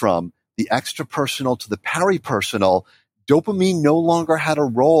moved from the extra personal to the peri-personal, dopamine no longer had a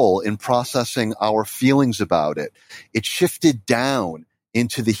role in processing our feelings about it. It shifted down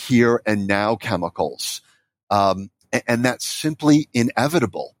into the here and now chemicals. And that's simply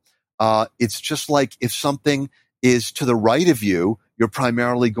inevitable. It's just like if something is to the right of you, you're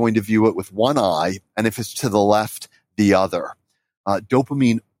primarily going to view it with one eye, and if it's to the left, the other.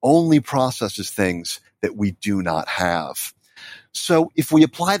 Dopamine only processes things that we do not have. So if we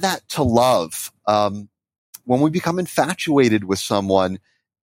apply that to love, when we become infatuated with someone,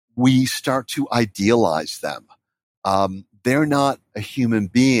 we start to idealize them. They're not a human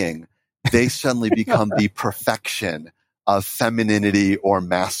being. They suddenly become the perfection of femininity or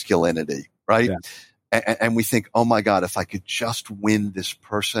masculinity, right? Yeah. And we think, oh my God, if I could just win this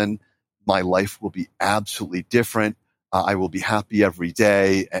person, my life will be absolutely different. I will be happy every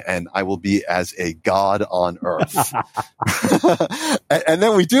day, and I will be as a god on earth. And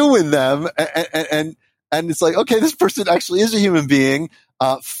then we do win them, and And it's like, okay, this person actually is a human being,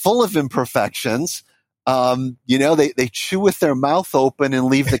 full of imperfections. They chew with their mouth open and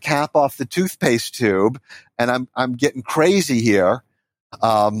leave the cap off the toothpaste tube. And I'm getting crazy here.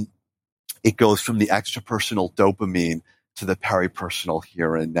 It goes from the extrapersonal dopamine to the peripersonal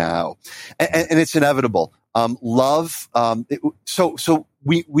here and now. And it's inevitable. Love, so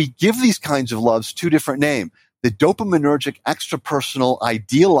we give these kinds of loves two different names. The dopaminergic extrapersonal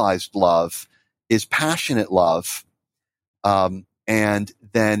idealized love is passionate love. And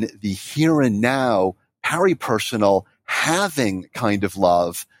then the here and now peripersonal having kind of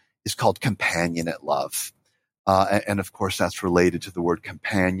love is called companionate love. And of course, that's related to the word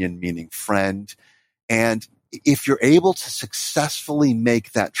companion, meaning friend. And if you're able to successfully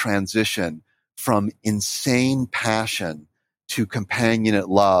make that transition from insane passion to companionate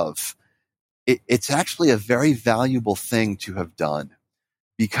love, it's actually a very valuable thing to have done,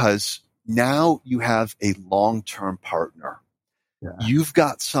 because now you have a long-term partner. Yeah. You've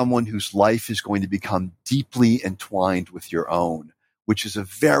got someone whose life is going to become deeply entwined with your own, which is a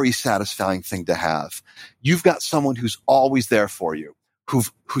very satisfying thing to have. You've got someone who's always there for you,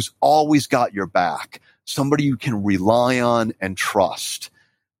 who's always got your back, somebody you can rely on and trust.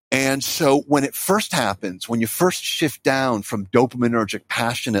 And so when it first happens, when you first shift down from dopaminergic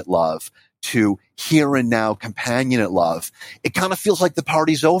passionate love to here and now companionate love, it kind of feels like the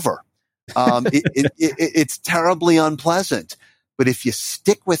party's over. It's terribly unpleasant. But if you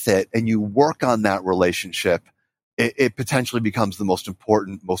stick with it and you work on that relationship, it potentially becomes the most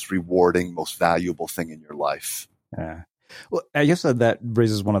important, most rewarding, most valuable thing in your life. Yeah. Well, I guess that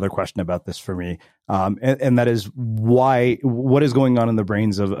raises one other question about this for me. And that is what is going on in the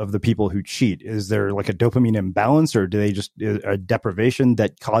brains of the people who cheat? Is there like a dopamine imbalance, or do they just a deprivation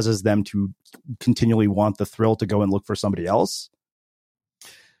that causes them to continually want the thrill to go and look for somebody else?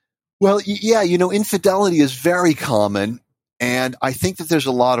 Well, yeah, infidelity is very common. And I think that there's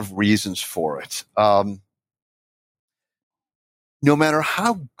a lot of reasons for it. No matter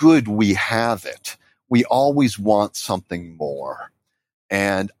how good we have it, we always want something more.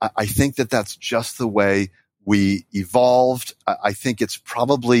 And I think that that's just the way we evolved. I think it's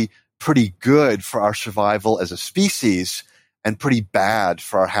probably pretty good for our survival as a species and pretty bad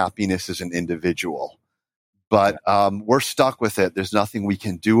for our happiness as an individual. But we're stuck with it. There's nothing we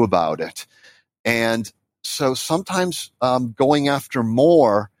can do about it. And so sometimes going after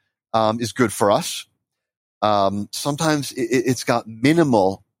more is good for us. Sometimes it's got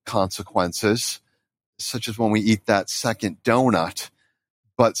minimal consequences, such as when we eat that second donut.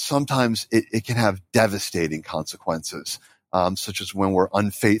 But sometimes it can have devastating consequences, such as when we're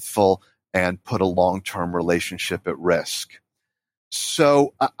unfaithful and put a long-term relationship at risk.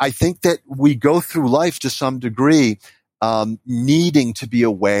 So I think that we go through life to some degree needing to be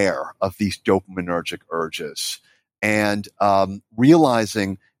aware of these dopaminergic urges and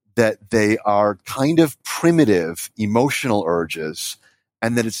realizing that they are kind of primitive emotional urges,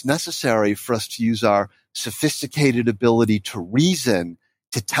 and that it's necessary for us to use our sophisticated ability to reason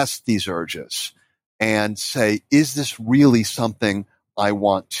to test these urges and say, is this really something I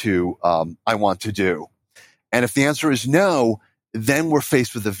want to do? And if the answer is no, then we're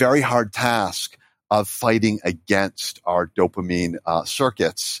faced with a very hard task of fighting against our dopamine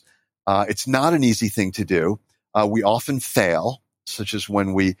circuits. It's not an easy thing to do. We often fail, such as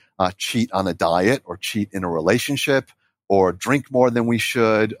when we cheat on a diet or cheat in a relationship or drink more than we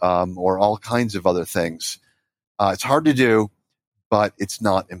should, or all kinds of other things. It's hard to do, but it's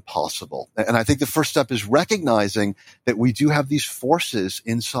not impossible. And I think the first step is recognizing that we do have these forces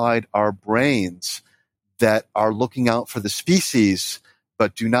inside our brains that are looking out for the species,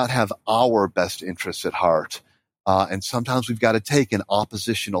 but do not have our best interests at heart. And sometimes we've got to take an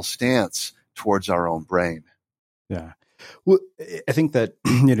oppositional stance towards our own brain. Yeah. Well, I think that,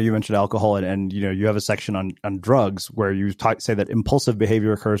 you mentioned alcohol and you have a section on drugs where you say that impulsive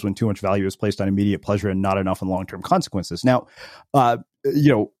behavior occurs when too much value is placed on immediate pleasure and not enough on long-term consequences. Now,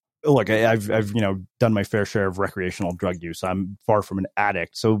 look, I've done my fair share of recreational drug use. I'm far from an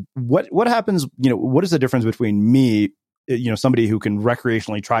addict. So what happens, what is the difference between me, somebody who can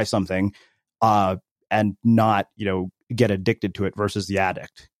recreationally try something and not, get addicted to it versus the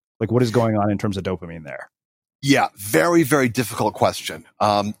addict? Like, what is going on in terms of dopamine there? Yeah, very, very difficult question.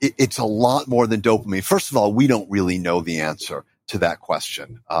 It's a lot more than dopamine. First of all, we don't really know the answer to that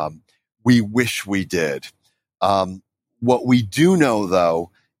question. We wish we did. What we do know,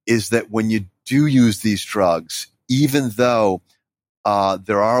 though, is that when you do use these drugs, even though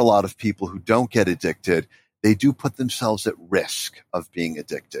there are a lot of people who don't get addicted, they do put themselves at risk of being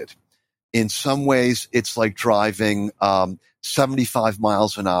addicted. In some ways, it's like driving 75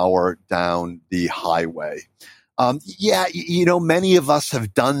 miles an hour down the highway. Many of us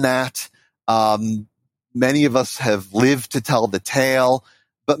have done that. Many of us have lived to tell the tale,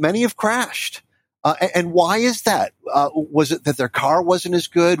 but many have crashed. And why is that? Was it that their car wasn't as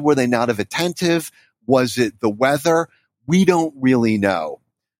good? Were they not as attentive? Was it the weather? We don't really know.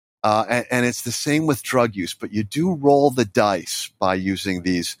 And it's the same with drug use, but you do roll the dice by using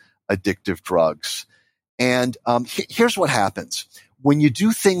these addictive drugs. And here's what happens. When you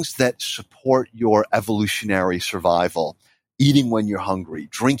do things that support your evolutionary survival, eating when you're hungry,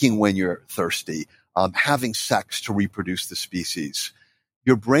 drinking when you're thirsty, having sex to reproduce the species,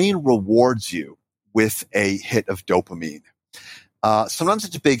 your brain rewards you with a hit of dopamine. Sometimes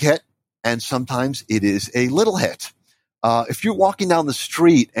it's a big hit, and sometimes it is a little hit. If you're walking down the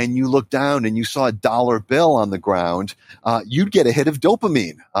street and you look down and you saw a dollar bill on the ground, you'd get a hit of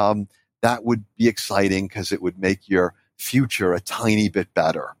dopamine. That would be exciting because it would make your future a tiny bit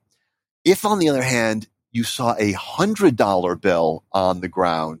better. If, on the other hand, you saw a $100 bill on the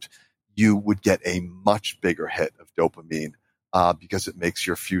ground, you would get a much bigger hit of dopamine because it makes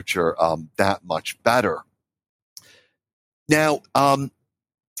your future that much better. Now,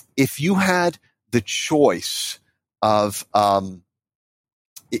 if you had the choice of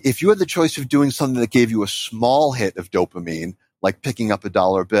doing something that gave you a small hit of dopamine, like picking up a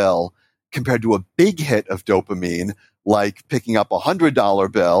dollar bill, compared to a big hit of dopamine, like picking up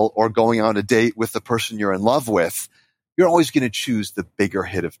 $100 bill or going on a date with the person you're in love with, you're always going to choose the bigger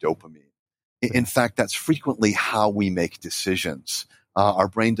hit of dopamine. In fact, that's frequently how we make decisions. Our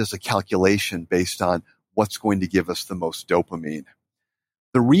brain does a calculation based on what's going to give us the most dopamine.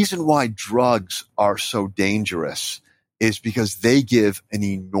 The reason why drugs are so dangerous is because they give an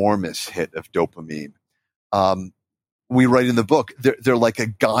enormous hit of dopamine. We write in the book, they're like a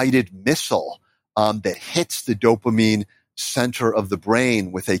guided missile that hits the dopamine center of the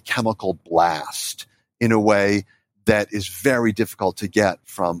brain with a chemical blast in a way that is very difficult to get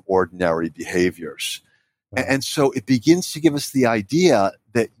from ordinary behaviors. Wow. And so it begins to give us the idea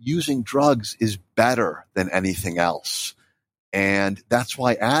that using drugs is better than anything else. And that's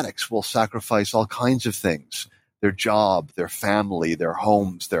why addicts will sacrifice all kinds of things, their job, their family, their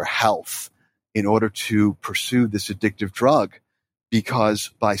homes, their health, in order to pursue this addictive drug.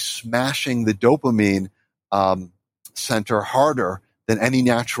 Because by smashing the dopamine center harder than any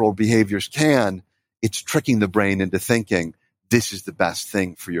natural behaviors can, it's tricking the brain into thinking this is the best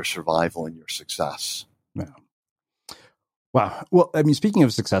thing for your survival and your success. Yeah. Wow. Well, I mean, speaking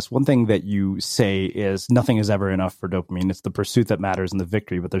of success, one thing that you say is nothing is ever enough for dopamine. It's the pursuit that matters and the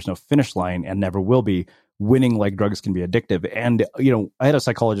victory, but there's no finish line and never will be. Winning like drugs can be addictive. And, I had a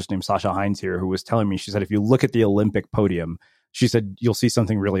psychologist named Sasha Hines here who was telling me, she said, if you look at the Olympic podium, she said, you'll see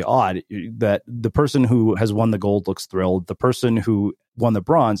something really odd, that the person who has won the gold looks thrilled. The person who won the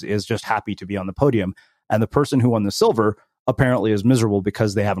bronze is just happy to be on the podium. And the person who won the silver apparently is miserable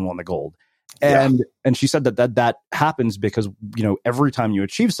because they haven't won the gold. And she said that happens because, every time you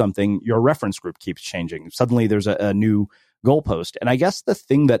achieve something, your reference group keeps changing. Suddenly there's a new goalpost. And I guess the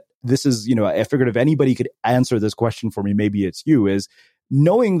thing that this is, I figured if anybody could answer this question for me, maybe it's you, is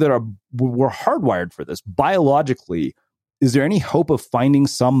knowing that we're hardwired for this biologically. Is there any hope of finding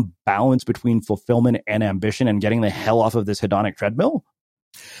some balance between fulfillment and ambition and getting the hell off of this hedonic treadmill?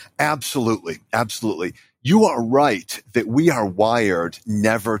 Absolutely. Absolutely. You are right that we are wired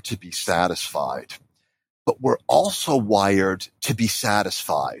never to be satisfied, but we're also wired to be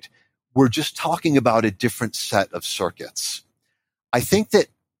satisfied. We're just talking about a different set of circuits. I think that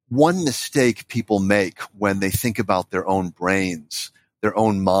one mistake people make when they think about their own brains, their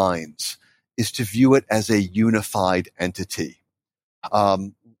own minds, is to view it as a unified entity.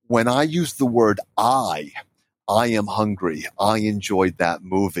 When I use the word I am hungry, I enjoyed that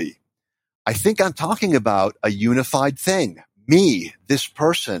movie, I think I'm talking about a unified thing. Me, this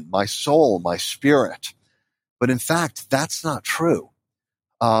person, my soul, my spirit. But in fact, that's not true.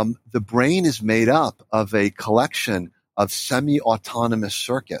 The brain is made up of a collection of semi-autonomous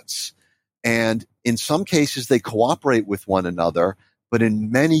circuits. And in some cases, they cooperate with one another, but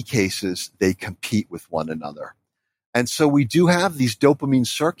in many cases, they compete with one another. And so we do have these dopamine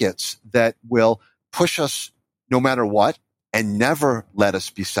circuits that will push us no matter what and never let us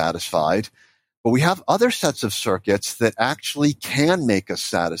be satisfied. But we have other sets of circuits that actually can make us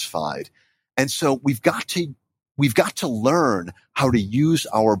satisfied. And so we've got to learn how to use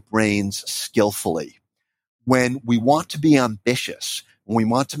our brains skillfully. When we want to be ambitious, when we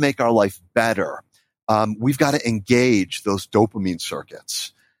want to make our life better, we've got to engage those dopamine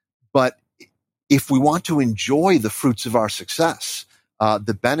circuits. But if we want to enjoy the fruits of our success,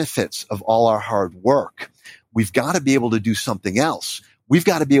 the benefits of all our hard work, we've got to be able to do something else. We've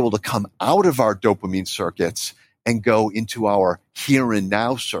got to be able to come out of our dopamine circuits and go into our here and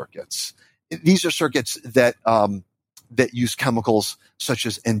now circuits. These are circuits that use chemicals such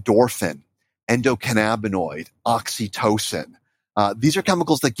as endorphin, endocannabinoid, oxytocin. These are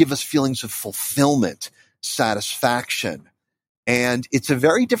chemicals that give us feelings of fulfillment, satisfaction. And it's a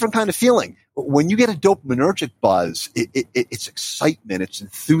very different kind of feeling. When you get a dopaminergic buzz, it's excitement, it's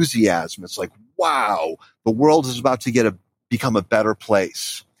enthusiasm. It's like, wow, the world is about to become a better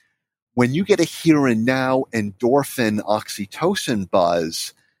place. When you get a here and now endorphin, oxytocin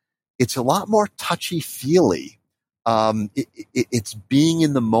buzz, it's a lot more touchy-feely. It's being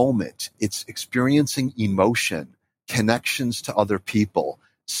in the moment. It's experiencing emotion, connections to other people,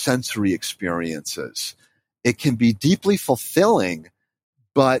 sensory experiences. It can be deeply fulfilling,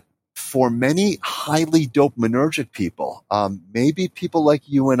 but for many highly dopaminergic people, maybe people like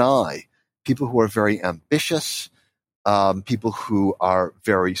you and I, people who are very ambitious, people who are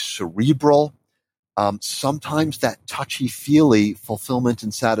very cerebral, sometimes that touchy-feely fulfillment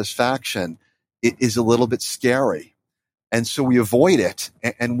and satisfaction is a little bit scary. And so we avoid it,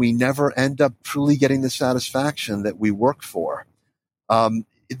 and we never end up truly getting the satisfaction that we worked for.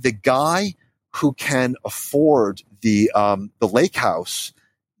 The guy who can afford the lake house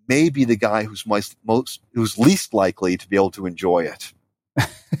may be the guy who's least likely to be able to enjoy it.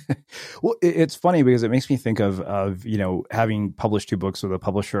 Well, it's funny because it makes me think of having published 2 books with a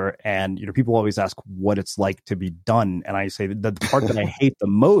publisher, and people always ask what it's like to be done, and I say that the part that I hate the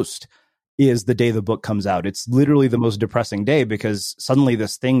most is the day the book comes out. It's literally the most depressing day because suddenly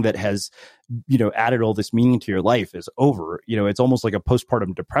this thing that has added all this meaning to your life is over. It's almost like a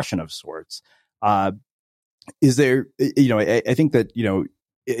postpartum depression of sorts. Is there? I think that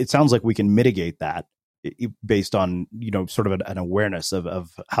it sounds like we can mitigate that based on, sort of an awareness of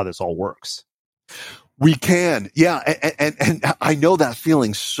how this all works. We can. Yeah. And I know that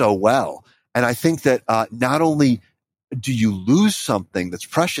feeling so well. And I think that not only do you lose something that's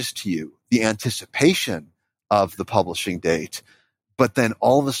precious to you, the anticipation of the publishing date, but then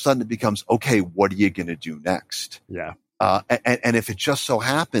all of a sudden it becomes, okay, what are you going to do next? Yeah. And if it just so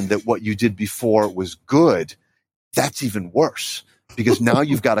happened that what you did before was good, that's even worse because now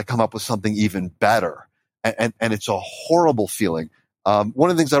you've got to come up with something even better. And it's a horrible feeling. One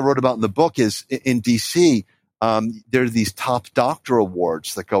of the things I wrote about in the book is in DC, there are these top doctor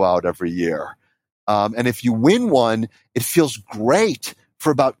awards that go out every year. And if you win one, it feels great for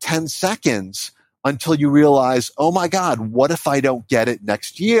about 10 seconds until you realize, oh my God, what if I don't get it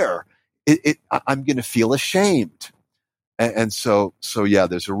next year? I'm going to feel ashamed. And so yeah,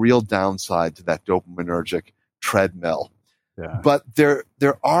 there's a real downside to that dopaminergic treadmill. Yeah. But there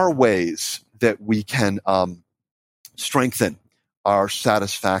are ways that we can strengthen our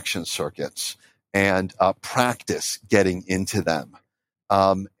satisfaction circuits and practice getting into them.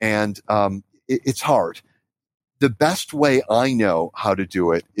 It's hard. The best way I know how to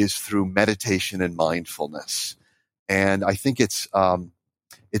do it is through meditation and mindfulness. And I think it's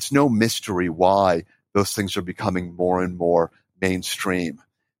no mystery why those things are becoming more and more mainstream.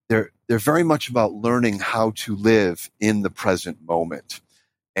 They're very much about learning how to live in the present moment.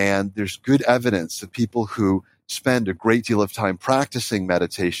 And there's good evidence that people who spend a great deal of time practicing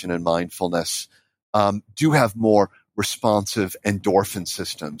meditation and mindfulness do have more responsive endorphin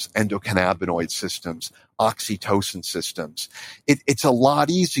systems, endocannabinoid systems, oxytocin systems. It's a lot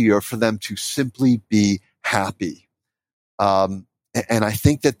easier for them to simply be happy. And I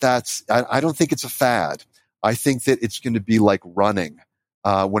think I don't think it's a fad. I think that it's going to be like running.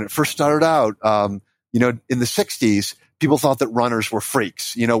 When it first started out, in the 60s, people thought that runners were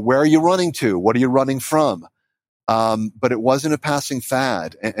freaks. Where are you running to? What are you running from? But it wasn't a passing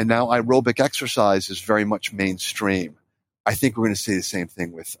fad. And now aerobic exercise is very much mainstream. I think we're going to see the same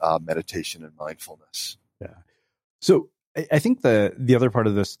thing with meditation and mindfulness. Yeah. So I think the other part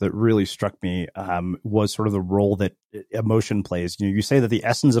of this that really struck me was sort of the role that emotion plays. You say that the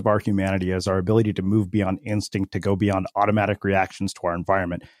essence of our humanity is our ability to move beyond instinct, to go beyond automatic reactions to our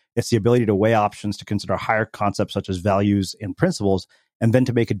environment. It's the ability to weigh options, to consider higher concepts such as values and principles, and then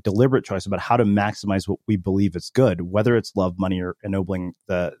to make a deliberate choice about how to maximize what we believe is good, whether it's love, money, or ennobling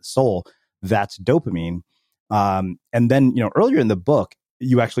the soul. That's dopamine. And then, earlier in the book,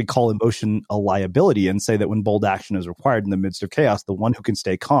 you actually call emotion a liability and say that when bold action is required in the midst of chaos, the one who can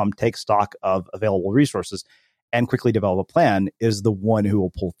stay calm, take stock of available resources, and quickly develop a plan is the one who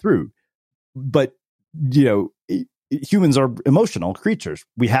will pull through. But, humans are emotional creatures.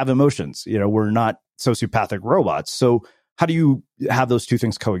 We have emotions. We're not sociopathic robots. So how do you have those two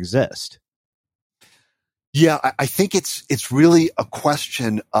things coexist? Yeah, I think it's really a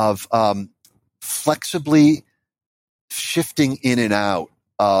question of flexibly shifting in and out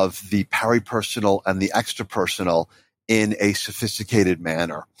of the peripersonal and the extrapersonal in a sophisticated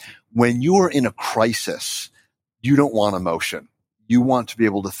manner. When you are in a crisis, you don't want emotion. You want to be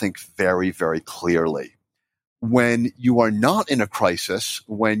able to think very, very clearly. When you are not in a crisis,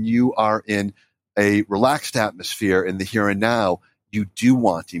 when you are in a relaxed atmosphere in the here and now, you do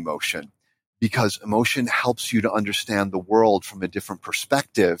want emotion, because emotion helps you to understand the world from a different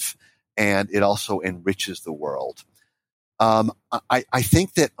perspective, and it also enriches the world. I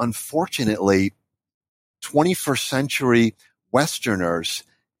think that, unfortunately, 21st century Westerners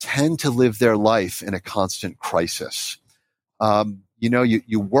tend to live their life in a constant crisis.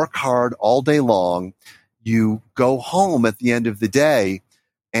 You work hard all day long. You go home at the end of the day,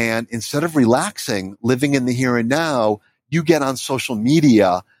 and instead of relaxing, living in the here and now, you get on social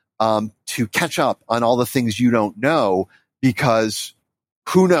media to catch up on all the things you don't know, because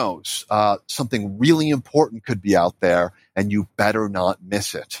who knows, something really important could be out there and you better not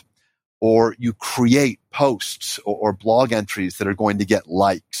miss it. Or you create posts or blog entries that are going to get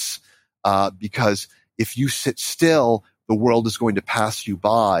likes, because if you sit still, the world is going to pass you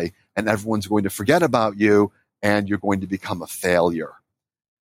by and everyone's going to forget about you and you're going to become a failure.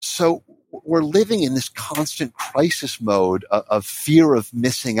 So we're living in this constant crisis mode of fear of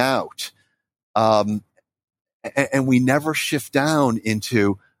missing out. And we never shift down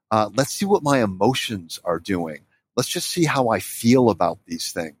into, let's see what my emotions are doing. Let's just see how I feel about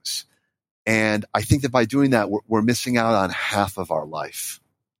these things. And I think that by doing that, we're missing out on half of our life.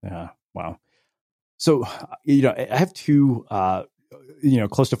 Yeah. Wow. So, I have two,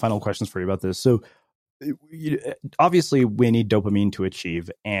 close to final questions for you about this. So, obviously, we need dopamine to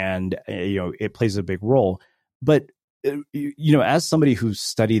achieve, and, it plays a big role. But, as somebody who's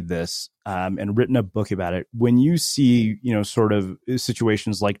studied this and written a book about it, when you see, sort of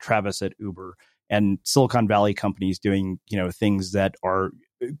situations like Travis at Uber and Silicon Valley companies doing, things that are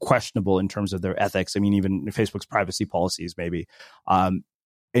questionable in terms of their ethics. I mean, even Facebook's privacy policies, maybe.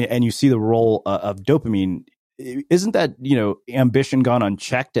 And you see the role of dopamine. Isn't that, ambition gone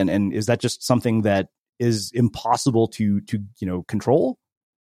unchecked? And is that just something that is impossible to control?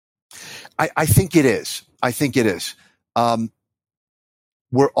 I think it is.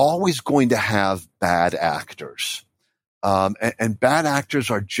 We're always going to have bad actors. And bad actors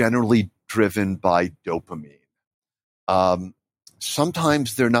are generally driven by dopamine.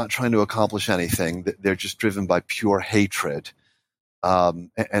 Sometimes they're not trying to accomplish anything. They're just driven by pure hatred. And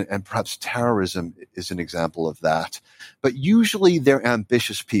perhaps terrorism is an example of that. But usually they're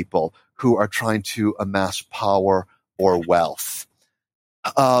ambitious people who are trying to amass power or wealth.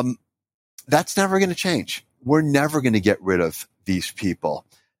 That's never going to change. We're never going to get rid of these people.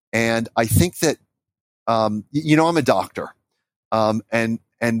 And I think that, I'm a doctor. And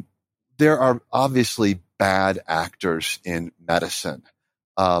there are obviously bad actors in medicine,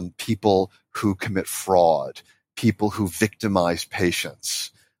 people who commit fraud, people who victimize patients,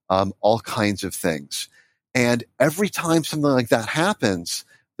 all kinds of things. And every time something like that happens,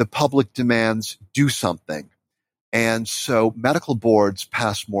 the public demands do something. And so medical boards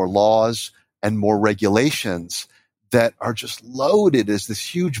pass more laws and more regulations that are just loaded as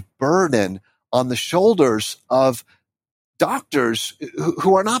this huge burden on the shoulders of doctors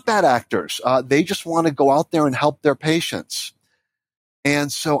who are not bad actors. They just want to go out there and help their patients.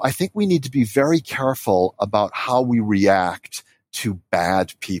 And so I think we need to be very careful about how we react to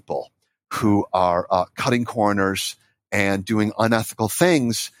bad people who are cutting corners and doing unethical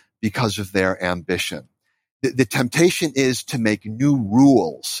things because of their ambition. The temptation is to make new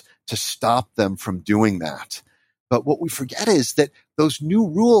rules to stop them from doing that. But what we forget is that those new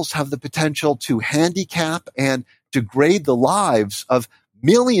rules have the potential to handicap and degrade the lives of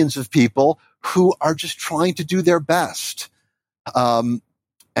millions of people who are just trying to do their best. And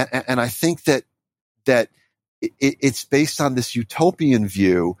I think that it's based on this utopian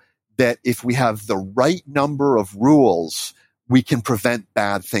view that if we have the right number of rules, we can prevent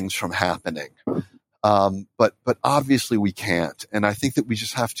bad things from happening. But obviously we can't. And I think that we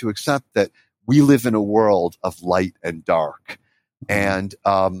just have to accept that we live in a world of light and dark. And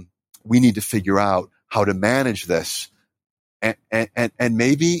we need to figure out how to manage this. And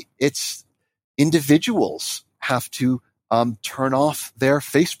maybe it's individuals have to turn off their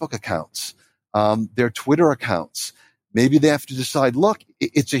Facebook accounts, their Twitter accounts. Maybe they have to decide, look,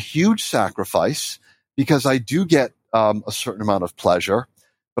 it's a huge sacrifice because I do get a certain amount of pleasure,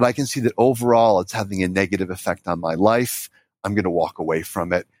 but I can see that overall it's having a negative effect on my life. I'm going to walk away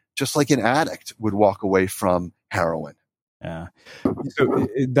from it, just like an addict would walk away from heroin. Yeah. So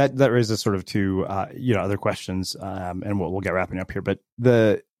that raises sort of two, other questions, and we'll get wrapping up here. But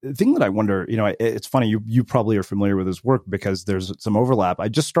the thing that I wonder, it's funny, you probably are familiar with his work because there's some overlap. I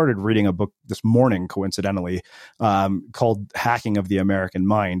just started reading a book this morning, coincidentally, called Hacking of the American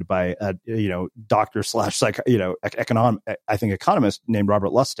Mind by a doctor slash economist named Robert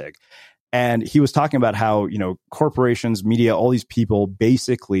Lustig. And he was talking about how, corporations, media, all these people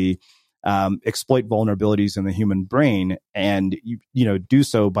basically exploit vulnerabilities in the human brain and, do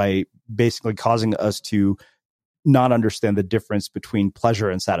so by basically causing us to not understand the difference between pleasure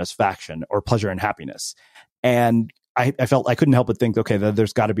and satisfaction or pleasure and happiness. And I felt I couldn't help but think, okay,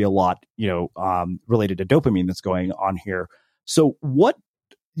 there's got to be a lot, related to dopamine that's going on here. So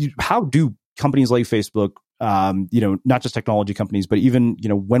how do companies like Facebook, not just technology companies, but even,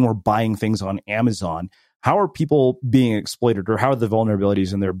 when we're buying things on Amazon, how are people being exploited, or how are the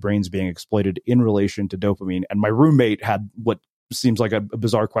vulnerabilities in their brains being exploited in relation to dopamine? And my roommate had what seems like a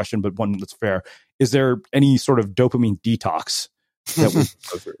bizarre question, but one that's fair. Is there any sort of dopamine detox that we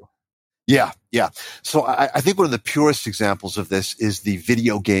go through? Yeah. So I think one of the purest examples of this is the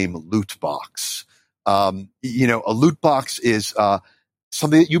video game loot box. A loot box is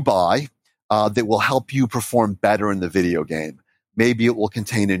something that you buy that will help you perform better in the video game. Maybe it will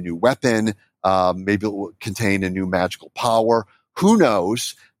contain a new weapon. Maybe it will contain a new magical power. Who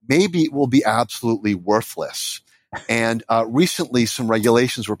knows? Maybe it will be absolutely worthless. And recently, some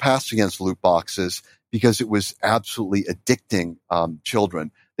regulations were passed against loot boxes because it was absolutely addicting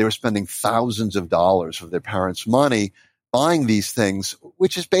children. They were spending thousands of dollars of their parents' money buying these things,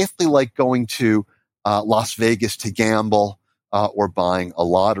 which is basically like going to Las Vegas to gamble or buying a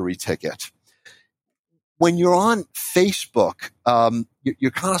lottery ticket. When you're on Facebook,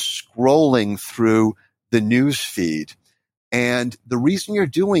 you're kind of scrolling through the news feed. And the reason you're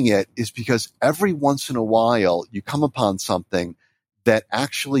doing it is because every once in a while you come upon something that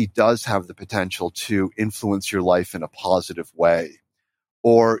actually does have the potential to influence your life in a positive way.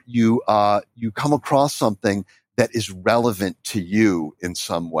 Or you come across something that is relevant to you in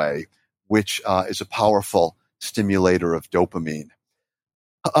some way, which is a powerful stimulator of dopamine.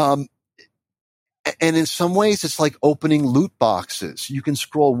 And in some ways, it's like opening loot boxes. You can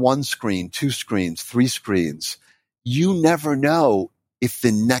scroll one screen, two screens, three screens. You never know if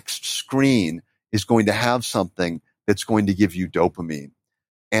the next screen is going to have something that's going to give you dopamine.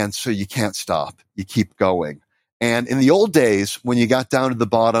 And so you can't stop. You keep going. And in the old days, when you got down to the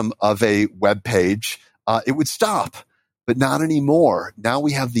bottom of a web page, it would stop, but not anymore. Now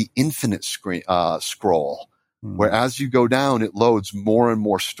we have the infinite scroll, where as you go down, it loads more and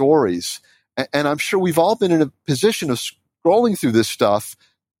more stories. And I'm sure we've all been in a position of scrolling through this stuff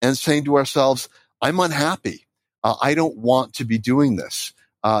and saying to ourselves, I'm unhappy. I don't want to be doing this.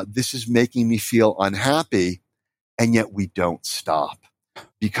 This is making me feel unhappy. And yet we don't stop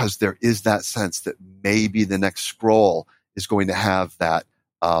because there is that sense that maybe the next scroll is going to have that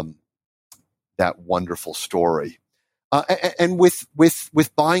wonderful story. And with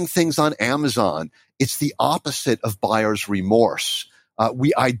buying things on Amazon, it's the opposite of buyer's remorse.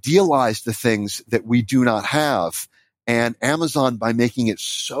 We idealize the things that we do not have. And Amazon, by making it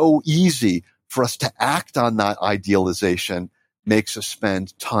so easy for us to act on that idealization, makes us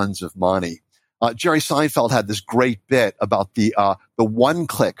spend tons of money. Jerry Seinfeld had this great bit about the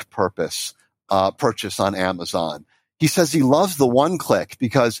one-click purchase on Amazon. He says he loves the one-click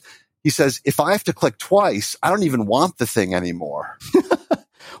because he says, if I have to click twice, I don't even want the thing anymore.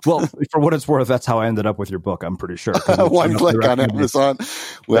 Well, for what it's worth, that's how I ended up with your book, I'm pretty sure. One click on Amazon.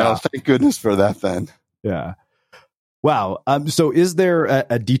 Well, Thank goodness for that then. Yeah. Wow. So is there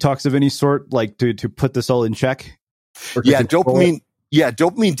a detox of any sort, like to put this all in check? Yeah, dopamine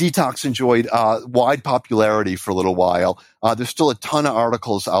detox enjoyed wide popularity for a little while. There's still a ton of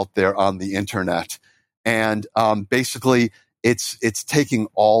articles out there on the internet. And basically, it's taking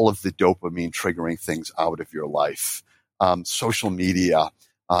all of the dopamine triggering things out of your life. Social media,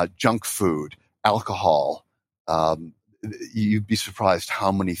 junk food, alcohol. You'd be surprised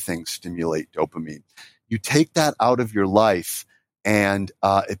how many things stimulate dopamine. You take that out of your life, and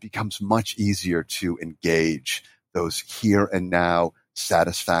it becomes much easier to engage those here and now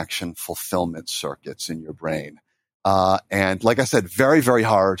satisfaction fulfillment circuits in your brain. And like I said, very, very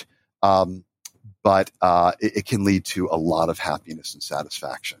hard, but it can lead to a lot of happiness and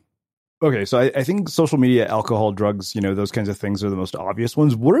satisfaction. Okay, so I think social media, alcohol, drugs, those kinds of things are the most obvious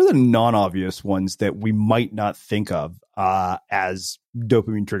ones. What are the non-obvious ones that we might not think of as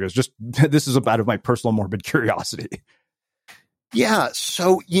dopamine triggers? Just this is out of my personal morbid curiosity. Yeah,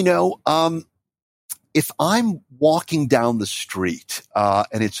 so if I'm walking down the street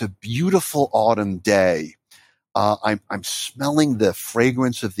and it's a beautiful autumn day, I'm smelling the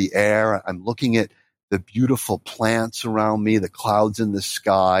fragrance of the air. I'm looking at the beautiful plants around me, the clouds in the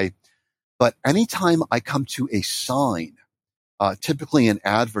sky. But anytime I come to a sign, typically an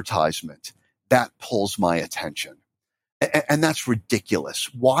advertisement, that pulls my attention. And that's ridiculous.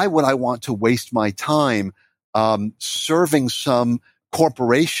 Why would I want to waste my time serving some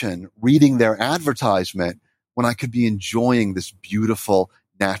corporation reading their advertisement when I could be enjoying this beautiful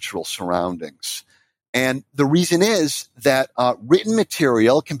natural surroundings? And the reason is that written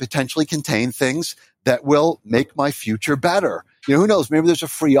material can potentially contain things that will make my future better. Who knows? Maybe there's a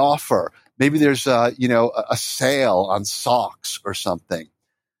free offer. Maybe there's a sale on socks or something.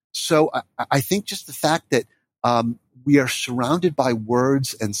 So I think just the fact that we are surrounded by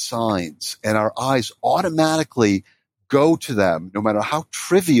words and signs, and our eyes automatically go to them, no matter how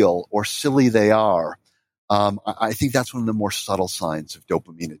trivial or silly they are. I think that's one of the more subtle signs of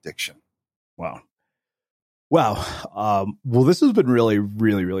dopamine addiction. Wow. Well, this has been really,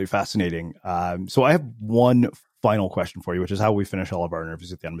 really, really fascinating. So I have one final question for you, which is how we finish all of our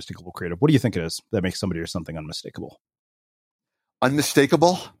interviews at the Unmistakable Creative. What do you think it is that makes somebody or something unmistakable?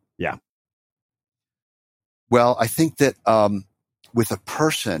 Unmistakable? Yeah. Well, I think that with a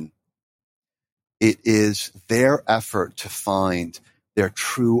person, it is their effort to find their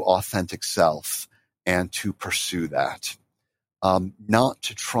true, authentic self and to pursue that. Not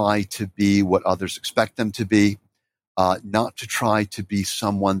to try to be what others expect them to be, not to try to be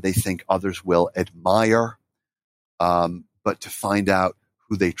someone they think others will admire, but to find out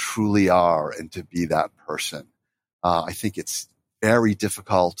who they truly are and to be that person. I think it's very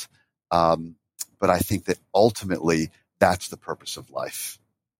difficult, but I think that ultimately that's the purpose of life.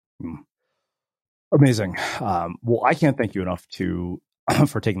 Amazing. Well, I can't thank you enough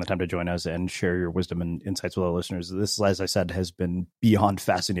for taking the time to join us and share your wisdom and insights with our listeners. This, as I said, has been beyond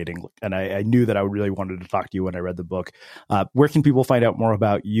fascinating. And I knew that I really wanted to talk to you when I read the book. Where can people find out more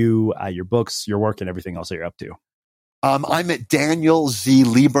about you, your books, your work, and everything else that you're up to? I'm at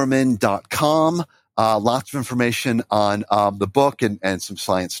danielzlieberman.com. Lots of information on the book and some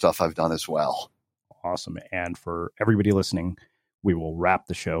science stuff I've done as well. Awesome. And for everybody listening, we will wrap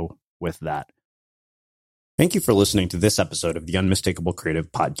the show with that. Thank you for listening to this episode of the Unmistakable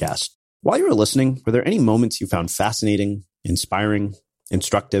Creative Podcast. While you were listening, were there any moments you found fascinating, inspiring,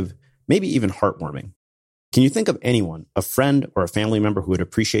 instructive, maybe even heartwarming? Can you think of anyone, a friend or a family member who would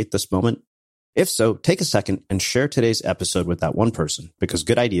appreciate this moment? If so, take a second and share today's episode with that one person, because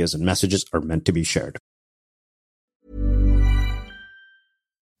good ideas and messages are meant to be shared.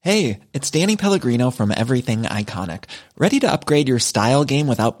 Hey, it's Danny Pellegrino from Everything Iconic. Ready to upgrade your style game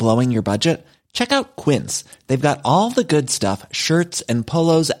without blowing your budget? Check out Quince. They've got all the good stuff, shirts and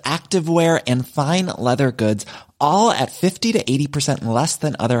polos, activewear, and fine leather goods, all at 50 to 80% less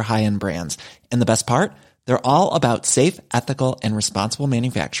than other high-end brands. And the best part? They're all about safe, ethical, and responsible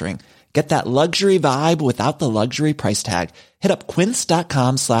manufacturing. Get that luxury vibe without the luxury price tag. Hit up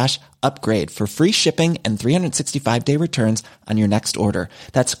quince.com/upgrade for free shipping and 365-day returns on your next order.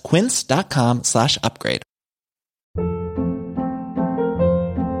 That's quince.com/upgrade.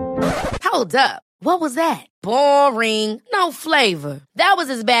 Hold up. What was that? Boring. No flavor. That was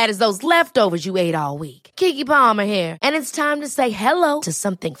as bad as those leftovers you ate all week. Keke Palmer here. And it's time to say hello to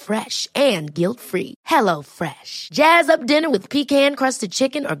something fresh and guilt-free. Hello Fresh. Jazz up dinner with pecan-crusted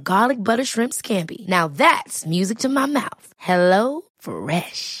chicken or garlic butter shrimp scampi. Now that's music to my mouth. Hello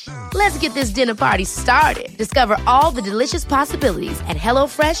Fresh. Let's get this dinner party started. Discover all the delicious possibilities at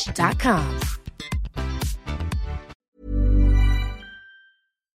HelloFresh.com.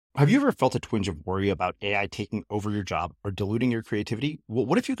 Have you ever felt a twinge of worry about AI taking over your job or diluting your creativity? Well,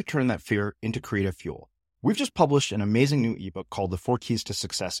 what if you could turn that fear into creative fuel? We've just published an amazing new ebook called The 4 Keys to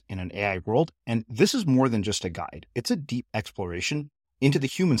Success in an AI World, and this is more than just a guide. It's a deep exploration into the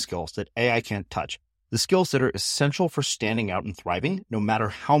human skills that AI can't touch, the skills that are essential for standing out and thriving, no matter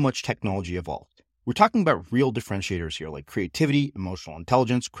how much technology evolved. We're talking about real differentiators here, like creativity, emotional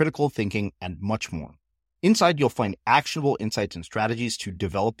intelligence, critical thinking, and much more. Inside, you'll find actionable insights and strategies to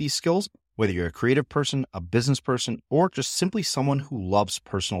develop these skills, whether you're a creative person, a business person, or just simply someone who loves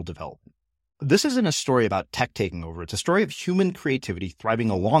personal development. This isn't a story about tech taking over. It's a story of human creativity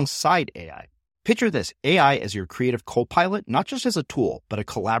thriving alongside AI. Picture this, AI as your creative co-pilot, not just as a tool, but a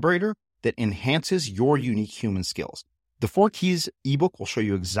collaborator that enhances your unique human skills. The 4 Keys ebook will show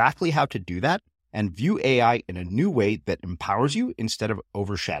you exactly how to do that and view AI in a new way that empowers you instead of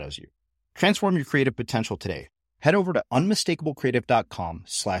overshadows you. Transform your creative potential today. Head over to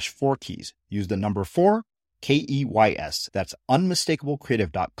unmistakablecreative.com/4keys. Use the number 4, KEYS. That's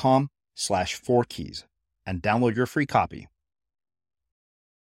unmistakablecreative.com/4keys and download your free copy.